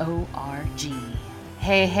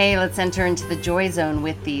 Hey, let's enter into the joy zone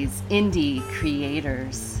with these indie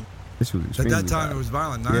creators. This was At that time, it was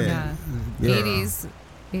violent. Yeah. Yeah. 80s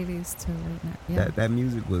to right now. Yeah. That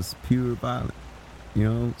music was pure violent,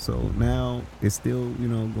 So now it's still,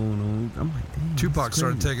 going on. I'm like, damn. Tupac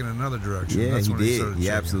started taking another direction. Yeah, That's he when did. started He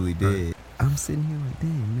changing. absolutely did. I'm sitting here like,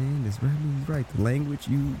 damn, man, this rap music's right. The language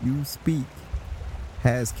you speak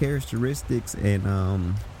has characteristics and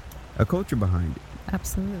a culture behind it.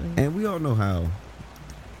 Absolutely. And we all know how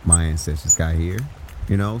my ancestors got here,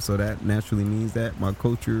 so that naturally means that my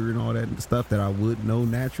culture and all that stuff that I would know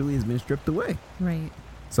naturally has been stripped away. Right.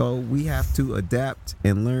 So we have to adapt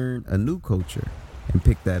and learn a new culture and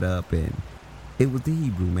pick that up. And it was the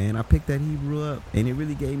Hebrew, man. I picked that Hebrew up, and it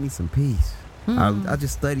really gave me some peace. I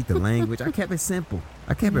just studied the language. I kept it simple.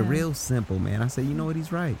 I kept it real simple, man. I said, you know what?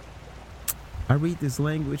 He's right. I read this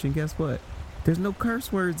language, and guess what? There's no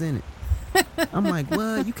curse words in it. I'm like,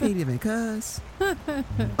 what? You can't even cuss?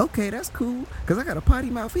 Okay, that's cool. Because I got a potty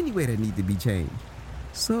mouth anyway that need to be changed.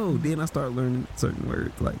 So then I start learning certain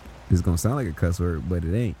words. Like, it's going to sound like a cuss word, but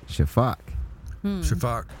it ain't. Shafak.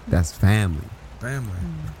 Shafak. That's family. Family.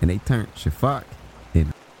 And they turned Shafak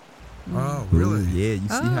into. Oh, really? Ooh, yeah, you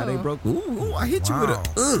see how they broke? Ooh, I hit you with a.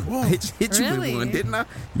 I hit you Really? with one, didn't I?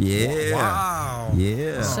 Yeah. Wow.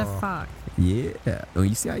 Yeah. Shafak. Yeah. Oh,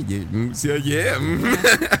 you see how you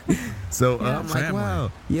So I'm like, Family. wow.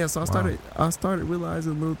 Yeah, so I started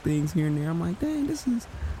realizing little things here and there. I'm like, dang,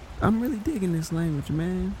 I'm really digging this language,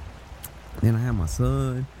 man. Then I had my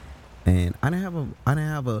son, and I had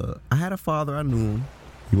a father, I knew him.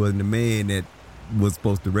 He wasn't the man that was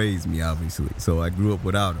supposed to raise me, obviously. So I grew up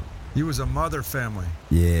without him. He was a mother family.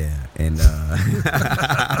 Yeah, and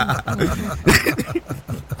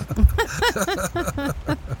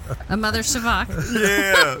A mother Shavak.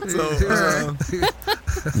 yeah. So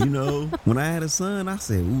when I had a son, I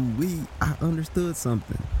said, I understood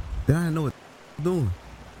something that I didn't know what doing.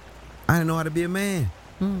 I didn't know how to be a man.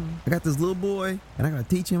 I got this little boy, and I gotta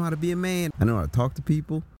teach him how to be a man. I know how to talk to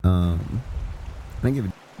people. I didn't give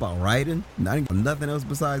a about writing. I didn't give nothing else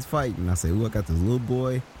besides fighting. I said, I got this little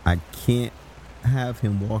boy. I can't have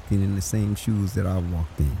him walking in the same shoes that I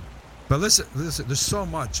walked in. But listen, there's so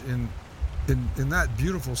much in that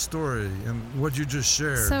beautiful story and what you just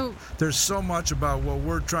shared. So there's so much about what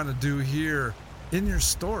we're trying to do here in your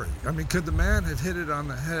story. I mean, could the man have hit it on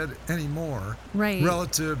the head anymore? Right.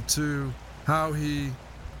 Relative to how he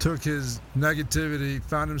took his negativity,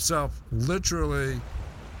 found himself literally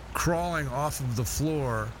crawling off of the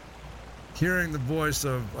floor, hearing the voice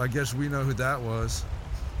of, I guess we know who that was,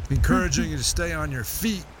 encouraging you to stay on your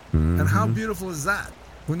feet. And how beautiful is that?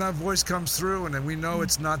 When that voice comes through, and then we know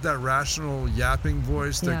it's not that rational yapping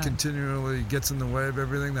voice that continually gets in the way of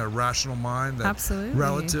everything, that rational mind, that Absolutely.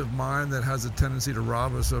 relative mind that has a tendency to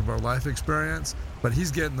rob us of our life experience. But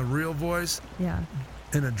he's getting the real voice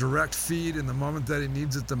in a direct feed in the moment that he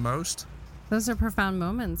needs it the most. Those are profound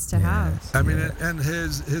moments to have. I mean, and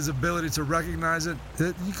his ability to recognize it,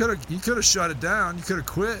 you could have shut it down. You could have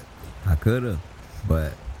quit. I could have,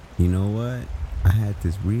 but you know what? I had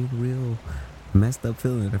this real messed up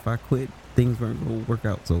feeling that if I quit, things weren't going to work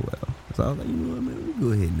out so well. So I was like, you know what, man, let me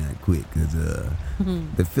go ahead and not quit, because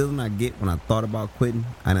the feeling I get when I thought about quitting,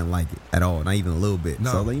 I didn't like it at all, not even a little bit. So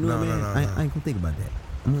I was like, you know what, man, I ain't going to think about that.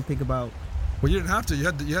 I'm going to think about... Well, you didn't have to. You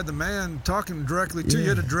had the man talking directly to you. You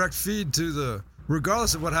had a direct feed to the...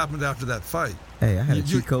 Regardless of what happened after that fight. Hey, I had a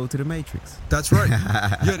cheat code to the Matrix. That's right.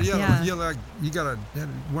 You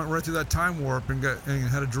went right through that time warp and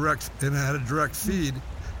had a direct feed,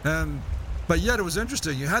 but yet it was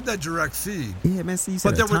interesting. You had that direct feed. Yeah, man. See, you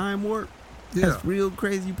said time warp. Yeah, that's real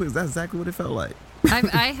crazy. That's exactly what it felt like.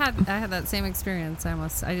 I had that same experience. I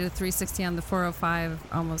did a 360 on the 405.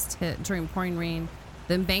 Almost hit during pouring rain,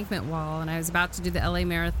 the embankment wall, and I was about to do the LA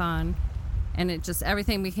Marathon. And it just,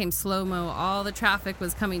 everything became slow-mo. All the traffic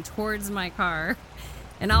was coming towards my car.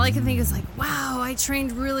 And all I could think is like, wow, I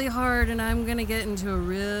trained really hard and I'm going to get into a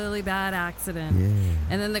really bad accident. Yeah.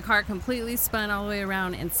 And then the car completely spun all the way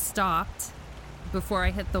around and stopped before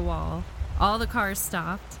I hit the wall. All the cars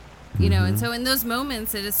stopped, you know. And so in those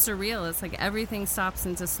moments, it is surreal. It's like everything stops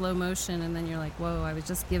into slow motion. And then you're like, whoa, I was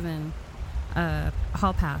just given a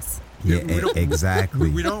hall pass. Yeah, exactly.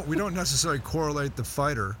 We don't necessarily correlate the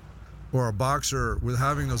fighter or a boxer with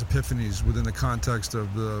having those epiphanies within the context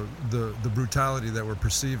of the brutality that we're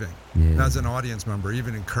perceiving as an audience member,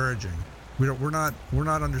 even encouraging. We're not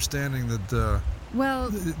understanding that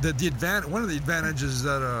one of the advantages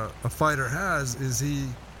that a fighter has is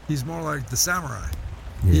he's more like the samurai.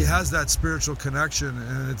 Yeah. He has that spiritual connection,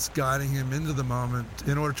 and it's guiding him into the moment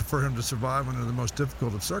in order for him to survive under the most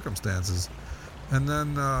difficult of circumstances. And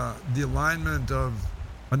then the alignment of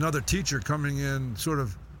another teacher coming in, sort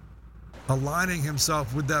of aligning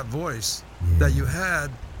himself with that voice that you had,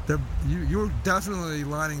 that you were definitely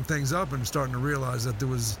lining things up and starting to realize that there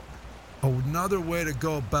was another way to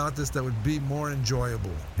go about this that would be more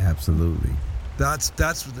enjoyable. Absolutely. That's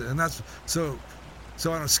so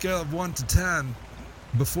on a scale of 1 to 10,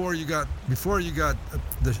 before you got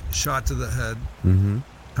the shot to the head,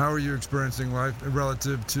 how are you experiencing life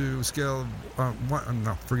relative to a scale of 1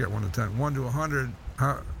 to 10, 1 to 100?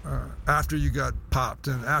 After you got popped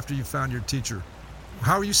and after you found your teacher,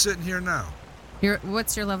 how are you sitting here now?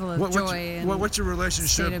 What's your level of joy? What's your relationship?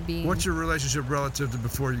 State of being? What's your relationship relative to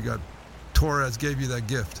before you got Torres gave you that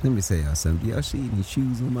gift? Let me say y'all something. Y'all see any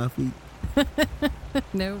shoes on my feet?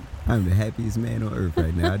 Nope. I'm the happiest man on earth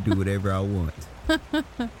right now. I do whatever I want.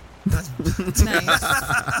 That's nice.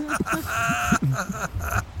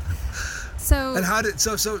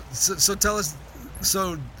 So tell us.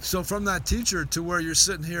 So from that teacher to where you're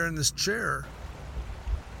sitting here in this chair,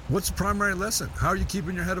 what's the primary lesson? How are you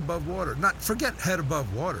keeping your head above water? Forget head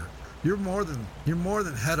above water. You're more than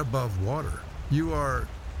head above water. You are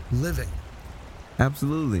living.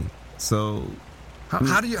 Absolutely. So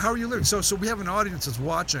how are you living? So we have an audience that's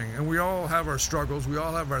watching, and we all have our struggles. We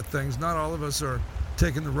all have our things. Not all of us are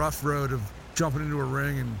taking the rough road of jumping into a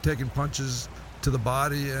ring and taking punches to the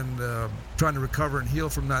body and trying to recover and heal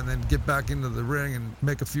from that, and then get back into the ring and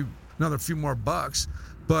make another few more bucks.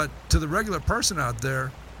 But to the regular person out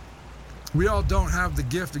there, we all don't have the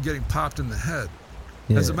gift of getting popped in the head.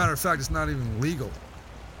 Yeah. As a matter of fact, it's not even legal.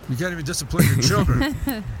 You can't even discipline your children.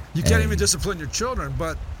 You can't even discipline your children.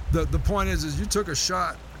 But the point is you took a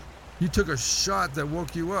shot. You took a shot that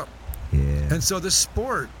woke you up. Yeah. And so this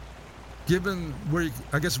sport, given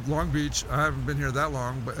I guess Long Beach, I haven't been here that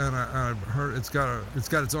long, but I've heard it's got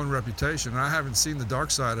its own reputation. I haven't seen the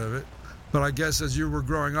dark side of it, but I guess as you were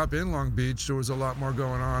growing up in Long Beach, there was a lot more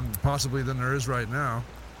going on possibly than there is right now.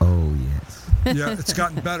 Oh yes. Yeah, it's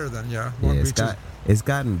gotten better then. Yeah, Long Beach it's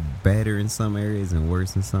gotten better in some areas and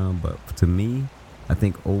worse in some, but to me, I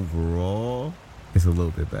think overall it's a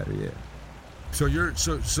little bit better. Yeah.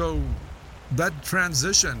 So that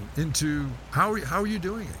transition into how are you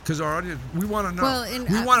doing it? Because our audience, we want to know. Well,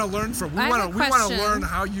 we want to learn from. We want to learn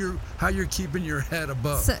how you're keeping your head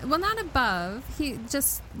above. So, well, not above. He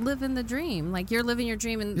just living the dream. Like you're living your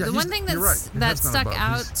dream. And the one thing that stuck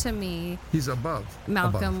out to me. He's above.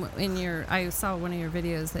 Malcolm, above. I saw one of your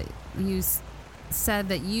videos that said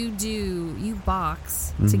that you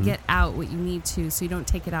box to get out what you need to, so you don't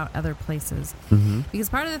take it out other places. Because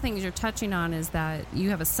part of the things you're touching on is that you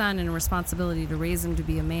have a son and a responsibility to raise him to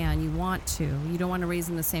be a man. You don't want to raise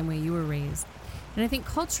him the same way you were raised. And I think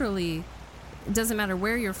culturally, it doesn't matter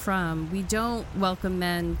where you're from, we don't welcome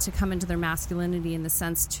men to come into their masculinity in the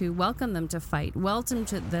sense to welcome them to fight, welcome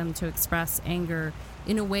them to express anger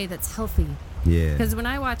in a way that's healthy. Yeah. Because when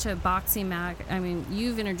I watch a boxing match, I mean,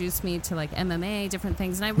 you've introduced me to like MMA, different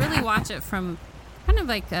things, and I really watch it from kind of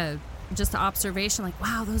like just observation, like,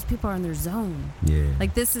 wow, those people are in their zone. Yeah.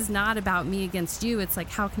 Like, this is not about me against you. It's like,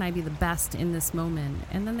 how can I be the best in this moment?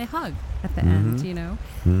 And then they hug at the end, you know?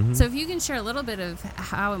 So if you can share a little bit of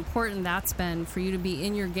how important that's been for you to be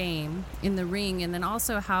in your game, in the ring, and then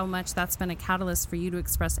also how much that's been a catalyst for you to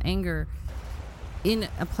express anger in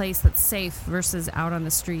a place that's safe versus out on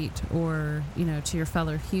the street or, you know, to your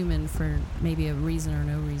fellow human for maybe a reason or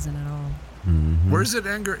no reason at all. Where is it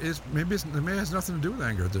anger? It may has nothing to do with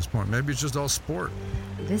anger at this point. Maybe it's just all sport.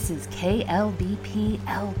 This is KLBP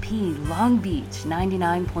LP Long Beach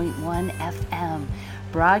 99.1 FM,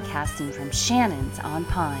 broadcasting from Shannon's on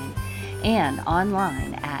Pine and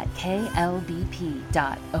online at klbp.org.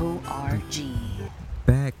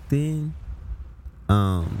 Back then,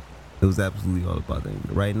 it was absolutely all about the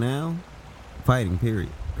anger. Right now, fighting, period.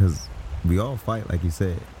 Because we all fight, like you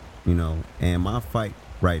said, you know. And my fight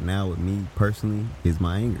right now with me personally is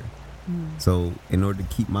my anger. So in order to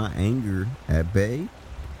keep my anger at bay,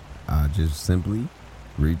 I just simply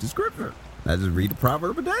read the scripture. I just read the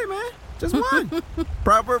proverb a day, man. Just one.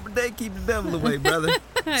 Proverb a day, keep the devil away, brother.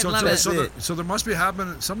 So there must be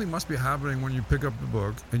something must be happening when you pick up the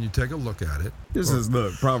book and you take a look at it. This is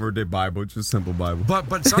the proverb day Bible, just simple Bible.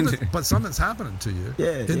 But something's happening to you.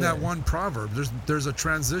 That one proverb. There's a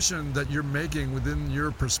transition that you're making within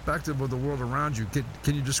your perspective of the world around you.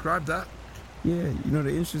 Can you describe that? Yeah, you know,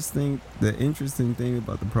 the interesting thing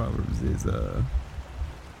about the proverbs is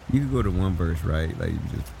you can go to one verse, right? Like you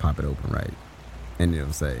just pop it open, right? And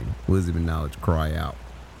it'll say, wisdom and knowledge cry out.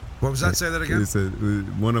 What was that? Say that again?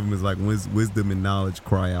 One of them is like, wisdom and knowledge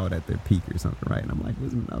cry out at their peak or something, right? And I'm like,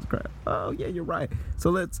 wisdom and knowledge cry out. Oh, yeah, you're right.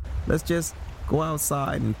 So let's just go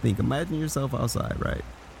outside and think. Imagine yourself outside, right?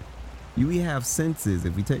 We have senses.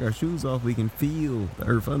 If we take our shoes off, we can feel the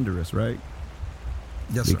earth under us, right?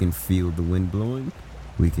 Yes, we sir. can feel the wind blowing.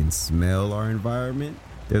 We can smell our environment.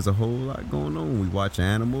 There's a whole lot going on. We watch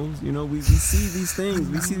animals, you know, we see these things.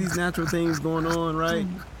 We see these natural things going on, right?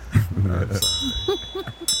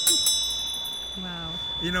 Wow.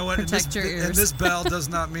 You know what? Protect your ears. And this bell does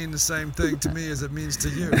not mean the same thing to me as it means to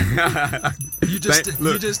you. You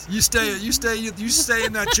stay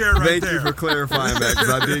in that chair right Thank there. you for clarifying that, because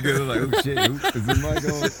I did go like, oh shit, is this mic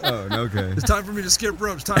on? Oh, no, okay. It's time for me to skip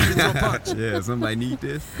ropes. Time for me to throw a punch. Yeah, somebody need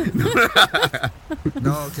this.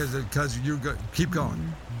 No, because you keep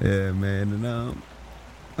going. Yeah, man, and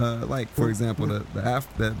like for example,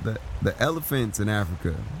 the elephants in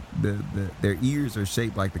Africa, their ears are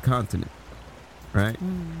shaped like the continent, right?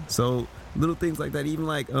 So little things like that. Even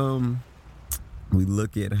like we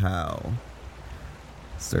look at how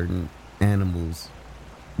certain animals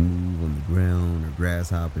move on the ground, or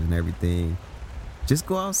grasshoppers and everything. Just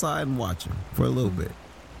go outside and watch them for a little bit,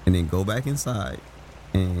 and then go back inside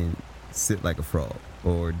and sit like a frog,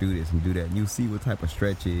 or do this and do that. You'll see what type of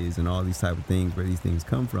stretches and all these type of things, where these things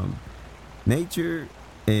come from. Nature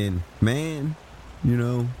and man, you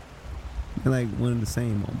know, they're like one and the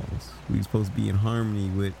same almost. We're supposed to be in harmony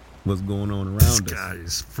with what's going on around This us. guy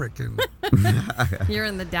is freaking. You're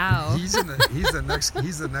in the Tao. He's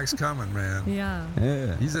the next coming, man. Yeah.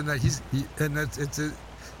 Yeah.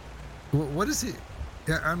 What is he?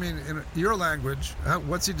 Yeah, I mean, in your language,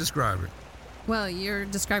 what's he describing? Well, you're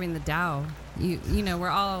describing the Tao. You know,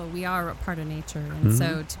 we are a part of nature, and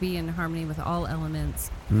so to be in harmony with all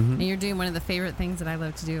elements. And you're doing one of the favorite things that I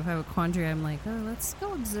love to do. If I have a quandary, I'm like, oh, let's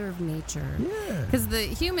go observe nature. Yeah. Because the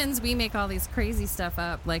humans, we make all these crazy stuff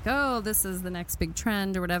up, like, oh, this is the next big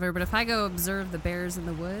trend or whatever. But if I go observe the bears in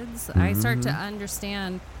the woods, I start to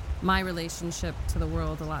understand my relationship to the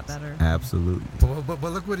world a lot better. Absolutely. But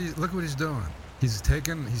look what he's doing. He's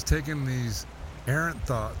taken these errant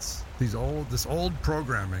thoughts, this old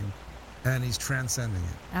programming, and he's transcending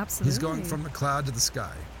it. Absolutely. He's going from the cloud to the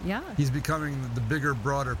sky. Yeah. He's becoming the bigger,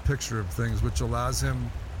 broader picture of things, which allows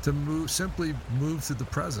him to simply move through the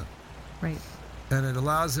present. Right. And it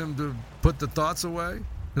allows him to put the thoughts away.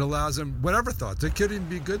 It allows him, whatever thoughts, it could even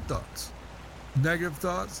be good thoughts, negative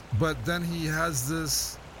thoughts, but then he has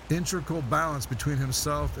this integral balance between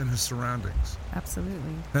himself and his surroundings.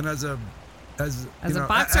 Absolutely. And as a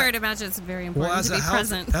boxer, I'd imagine it's very important to be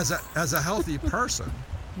present. As a healthy person,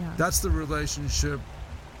 Yeah. That's the relationship.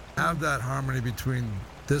 Have that harmony between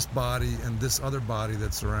this body and this other body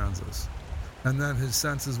that surrounds us. And then his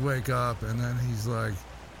senses wake up, and then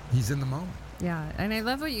he's in the moment. Yeah, and I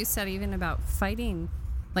love what you said even about fighting,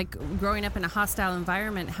 like growing up in a hostile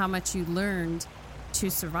environment, how much you learned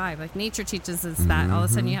to survive. Like nature teaches us that all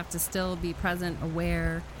of a sudden you have to still be present,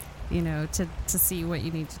 aware, to see what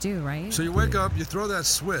you need to do, right? So you wake up, you throw that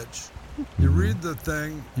switch, you read the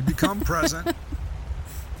thing, you become present.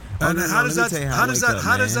 And how does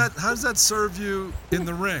that serve you in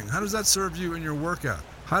the ring? How does that serve you in your workout?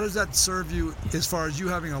 How does that serve you as far as you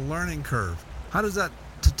having a learning curve? How does that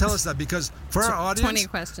tell us that? Because for our audience, 20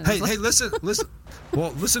 questions. Hey, listen.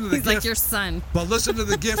 Well, listen to the He's gift. like your son. But listen to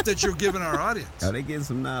the gift that you're giving our audience. Oh, they getting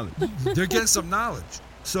some knowledge. They're getting some knowledge.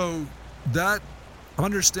 So that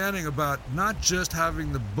understanding about not just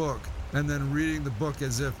having the book and then reading the book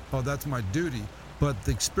as if, oh, that's my duty, but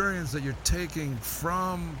the experience that you're taking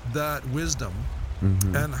from that wisdom,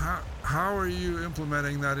 and how are you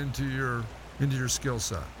implementing that into your skill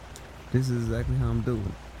set? This is exactly how I'm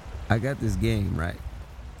doing. I got this game, right?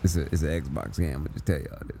 It's an Xbox game. I'm gonna just tell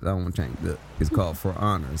y'all this. I don't want to change it up. It's called For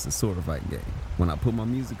Honor. It's a sword fighting game. When I put my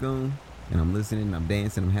music on and I'm listening, I'm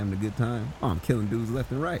dancing, I'm having a good time, I'm killing dudes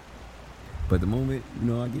left and right. But the moment,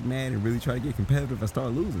 I get mad and really try to get competitive, I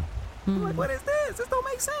start losing. I'm like, what is this? This don't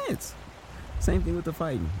make sense. Same thing with the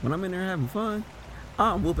fighting. When I'm in there having fun,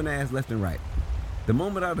 I'm whooping ass left and right. The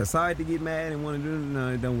moment I decide to get mad and want to do it,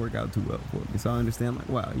 no, it don't work out too well for me. So I understand, like,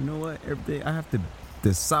 wow, you know what? Every day I have to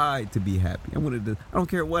decide to be happy. I don't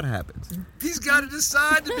care what happens. He's got to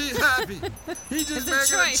decide to be happy. He's just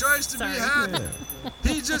making a choice to be happy. Yeah.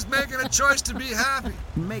 He's just making a choice to be happy.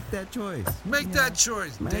 Make that choice. Make that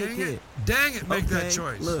choice. Dang it. Make that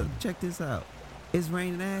choice. Look, check this out. It's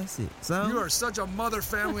raining acid. So you are such a mother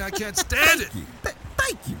family. I can't stand it.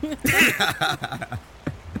 Thank you.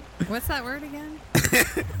 What's that word again?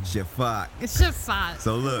 Shafat. Shafat.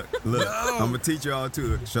 So look. No. I'm gonna teach y'all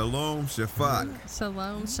too. Shalom, Shafat.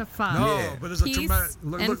 Shalom, Shafat. No, yeah. but it's a Peace tremendous.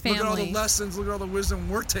 and Look at all the family. lessons. Look at all the wisdom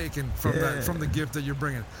we're taking from from the gift that you're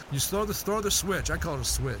bringing. You throw the switch. I call it a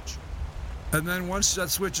switch. And then once that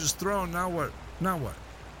switch is thrown, now what?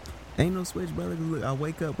 Ain't no switch, brother. Look, I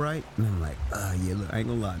wake up, right? And I'm like, yeah, look, I ain't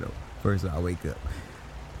gonna lie, though. First, I wake up.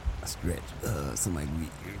 I stretch. Somebody gonna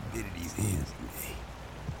get rid of these hands.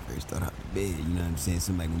 First start out the bed, you know what I'm saying?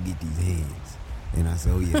 Somebody gonna get these hands. And I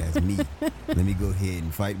said, oh, yeah, that's me. Let me go ahead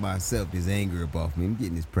and fight myself, this anger up off me. I'm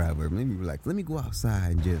getting this proverb. Let me relax. Let me go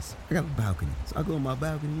outside and I got a balcony. So I go on my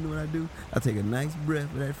balcony, you know what I do? I take a nice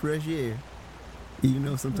breath of that fresh air. Even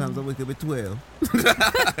though sometimes I wake up at 12.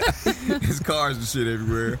 There's cars and shit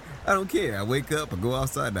everywhere. I don't care. I wake up, I go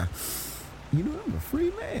outside now. I'm a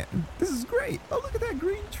free man. This is great. Oh, look at that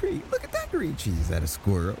green tree. Look at that green tree. Is that a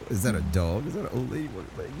squirrel? Is that a dog? Is that an old lady?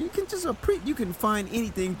 You can just you can find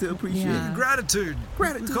anything to appreciate. Yeah. Gratitude.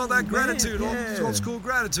 We call that gratitude. Yeah. Old school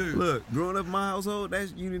gratitude. Look, growing up in my household,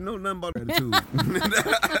 you didn't know nothing about gratitude.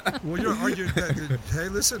 Well, you're arguing that, hey,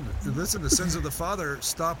 listen, the sins of the father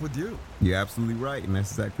stop with you. You're absolutely right, and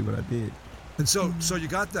that's exactly what I did. And so you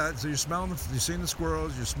got that. So you're seeing the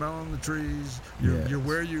squirrels, you're smelling the trees, you're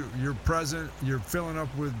where you're present, you're filling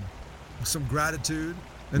up with some gratitude,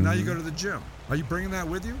 and now you go to the gym. Are you bringing that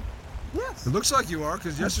with you? Yes. It looks like you are,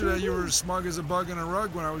 because yesterday you were smug as a bug in a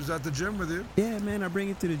rug when I was at the gym with you. Yeah, man, I bring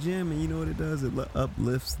it to the gym, and you know what it does? It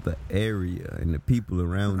uplifts the area and the people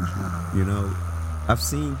around you, I've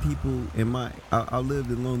seen people in I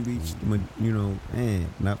lived in Long Beach,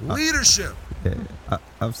 Leadership. Yeah,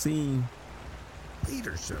 I've seen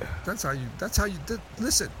leadership. That's how you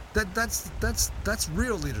listen. That's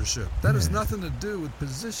real leadership. That has nothing to do with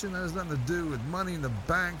position. That has nothing to do with money in the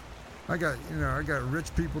bank. I got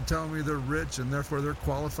rich people telling me they're rich and therefore they're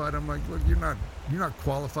qualified. I'm like, look, you're not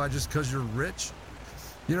qualified just because you're rich.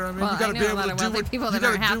 You know what I mean? Well, you got to be able to do what people that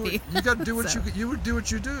are happy. You got to do what you would do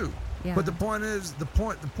what you do. Yeah. But the point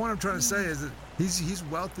I'm trying to say is that he's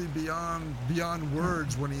wealthy beyond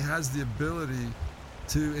words when he has the ability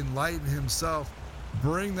to enlighten himself,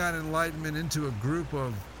 bring that enlightenment into a group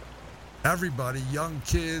of everybody, young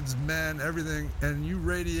kids, men, everything, and you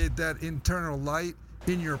radiate that internal light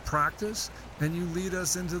in your practice, and you lead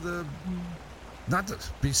us into the, not to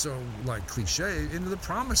be so like cliche, into the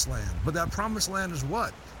promised land. But that promised land is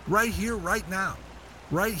what? Right here, right now.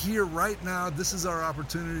 Right here, right now, this is our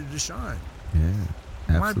opportunity to shine. Yeah,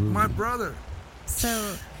 absolutely. My brother.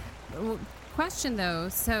 So, question though,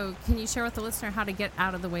 so can you share with the listener how to get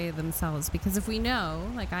out of the way of themselves? Because if we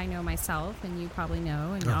know, like I know myself, and you probably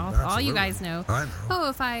know, and all you guys know, I know. oh,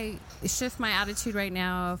 if I shift my attitude right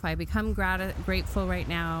now, if I become grateful right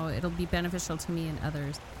now, it'll be beneficial to me and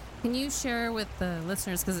others. Can you share with the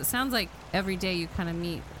listeners, because it sounds like every day you kind of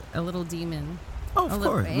meet a little demon. Oh, of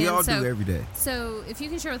course. We all do every day. So if you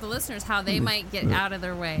can share with the listeners how they might get out of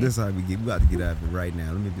their way. This is how we about to get out of it right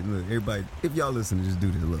now. Look, everybody, if y'all listening, just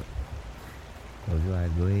do this. Look. Close your eyes.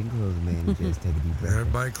 Go ahead and close them, man. And just take a deep breath.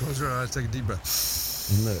 Everybody close your eyes, take a deep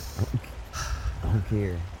breath. And look, I don't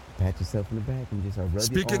care. Pat yourself in the back and just rub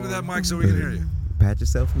Speak your into arm. that mic so we can hear you. Pat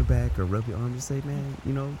yourself in the back or rub your arm. Just say,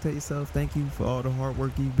 man, tell yourself thank you for all the hard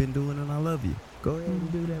work you've been doing and I love you. Go ahead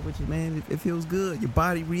and do that with you, man. It feels good. Your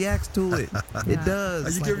body reacts to it. It does.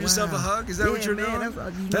 Are you giving yourself a hug? Is that what you're doing?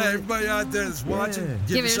 Hey, everybody out there that's watching,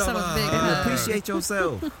 give yourself a big hug. And appreciate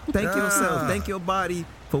yourself. Thank yourself. Thank your body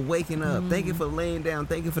for waking up. Thank you for laying down.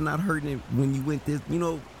 Thank you for not hurting it when you went this.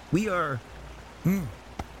 We are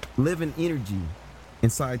living energy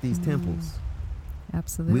inside these temples.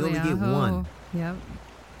 Absolutely. We only get one. Yep.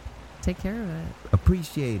 Take care of it.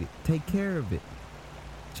 Appreciate it. Take care of it.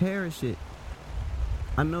 Cherish it.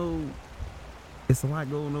 I know it's a lot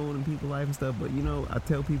going on in people's life and stuff, but I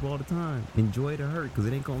tell people all the time, enjoy the hurt because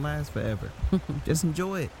it ain't gonna last forever. Just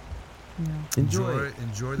enjoy it. Yeah. Enjoy it.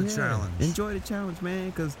 Enjoy the challenge. Enjoy the challenge, man,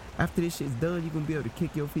 because after this shit's done, you're gonna be able to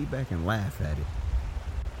kick your feet back and laugh at it.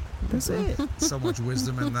 That's it. So much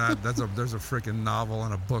wisdom in that. There's a freaking novel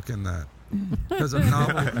and a book in that. There's a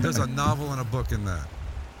novel and a book in that.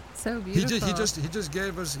 So beautiful. He just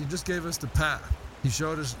gave us the path. He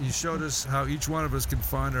showed us how each one of us can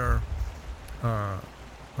find our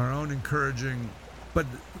own encouraging. But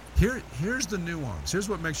here's the nuance. Here's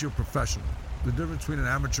what makes you a professional. The difference between an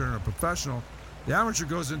amateur and a professional. The amateur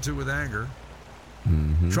goes into it with anger,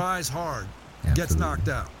 tries hard, gets knocked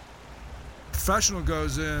out. Professional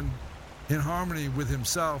goes in harmony with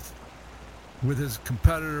himself, with his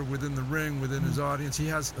competitor, within the ring, within his audience. He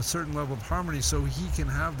has a certain level of harmony so he can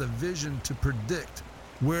have the vision to predict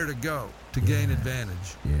where to go to gain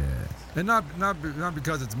advantage. Yes. And not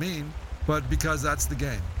because it's mean, but because that's the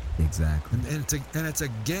game. Exactly. And it's a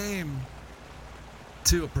game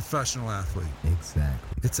to a professional athlete. Exactly.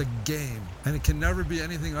 It's a game. And it can never be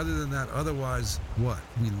anything other than that. Otherwise, what?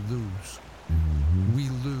 We lose. We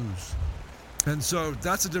lose. And so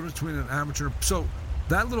that's the difference between an amateur. So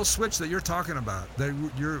that little switch that you're talking about, that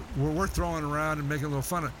we're throwing around and making a little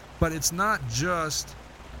fun of, but it's not just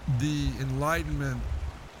the enlightenment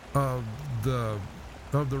of the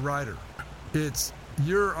writer. It's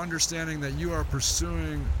your understanding that you are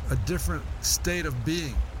pursuing a different state of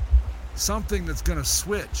being, something that's going to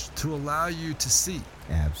switch to allow you to see.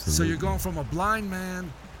 Absolutely. So you're going from a blind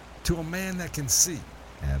man to a man that can see.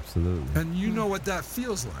 Absolutely. And you know what that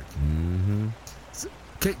feels like. So,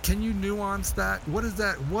 can you nuance that? What is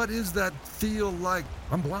that? What is that feel like?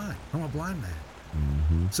 I'm blind. I'm a blind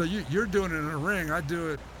man. So you're doing it in a ring. I do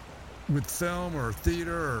it with film or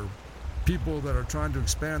theater or people that are trying to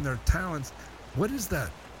expand their talents. What is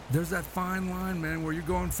that? There's that fine line, man, where you're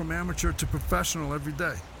going from amateur to professional every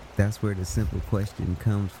day. That's where the simple question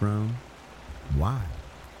comes from. Why?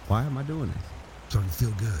 Why am I doing this? So I can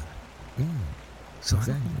feel good. So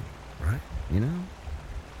Exactly. Right?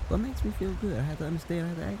 What makes me feel good? I have to understand. I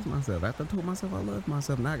have to ask myself. After I told myself I love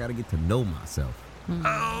myself, now I got to get to know myself.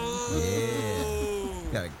 Oh!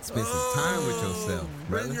 Yeah. Got to spend some time with yourself,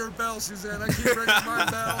 brother. Ring your bell, Suzanne. I keep ringing my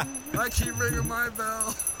bell. I keep ringing my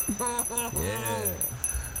bell. Yeah.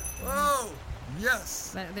 Oh,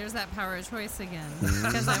 yes. There's that power of choice again.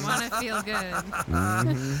 Because I want to feel good.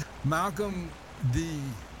 Malcolm the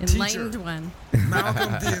Enlightened teacher. one.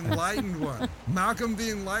 Malcolm the enlightened one. Malcolm the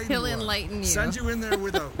enlightened He'll one. enlighten you. Send you in there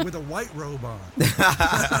with a white robe on.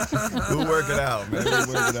 We'll work it out, man. We'll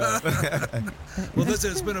work it out. Well,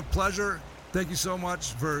 listen, it's been a pleasure. Thank you so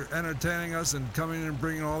much for entertaining us and coming in and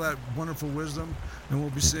bringing all that wonderful wisdom. And we'll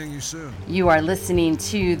be seeing you soon. You are listening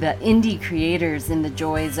to the Indie Creators in the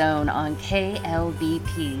Joy Zone on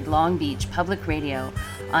KLBP Long Beach Public Radio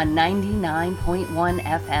on 99.1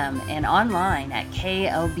 FM and online at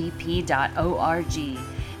klbp.org.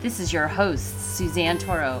 This is your hosts, Suzanne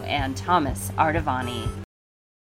Toro and Thomas Artavani.